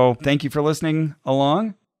come. So thank you for listening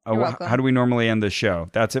along. You're welcome. How do we normally end this show?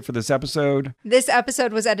 That's it for this episode. This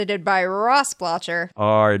episode was edited by Ross Blotcher.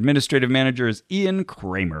 Our administrative manager is Ian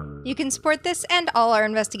Kramer. You can support this and all our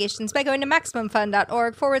investigations by going to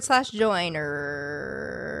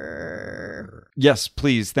MaximumFun.org/join. Yes,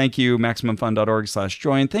 please. Thank you,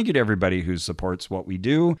 MaximumFun.org/join. Thank you to everybody who supports what we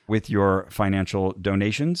do with your financial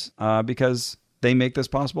donations, because they make this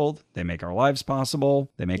possible. They make our lives possible.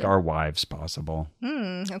 They make our wives possible.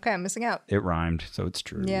 Okay, I'm missing out. It rhymed, so it's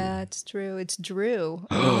true. Yeah, it's true. It's Drew.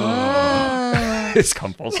 It's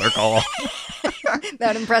come full circle.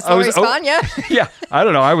 That impressed Laurie Spagna. Yeah, I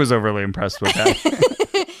don't know. I was overly impressed with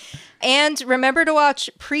that. And remember to watch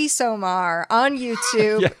Pre-Somar on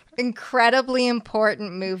YouTube. Yeah. Incredibly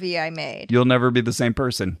important movie I made. You'll never be the same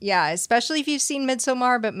person. Yeah, especially if you've seen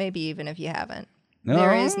Midsommar, but maybe even if you haven't.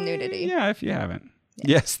 There is nudity. Yeah, if you haven't.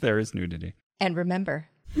 Yeah. Yes, there is nudity. And remember.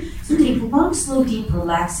 So take long, slow, deep,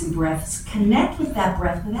 relaxing breaths. Connect with that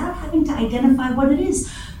breath without having to identify what it is.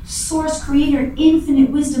 Source, creator,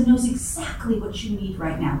 infinite wisdom knows exactly what you need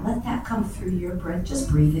right now. Let that come through your breath. Just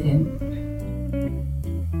breathe it in.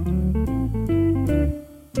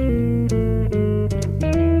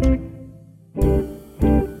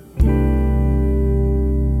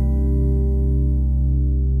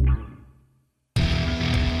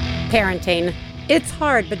 Parenting. It's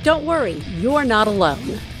hard, but don't worry, you're not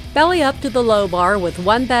alone. Belly up to the low bar with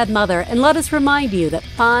One Bad Mother and let us remind you that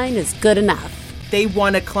fine is good enough. They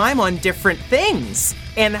want to climb on different things.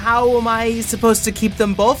 And how am I supposed to keep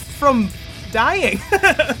them both from dying?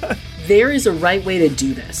 There is a right way to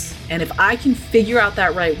do this. And if I can figure out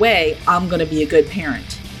that right way, I'm going to be a good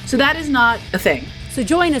parent. So that is not a thing. So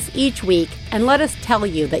join us each week and let us tell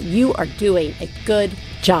you that you are doing a good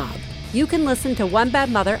job. You can listen to One Bad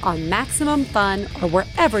Mother on Maximum Fun or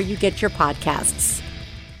wherever you get your podcasts.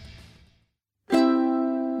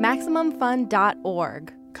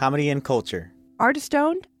 MaximumFun.org. Comedy and culture. Artist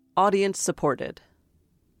owned. Audience supported.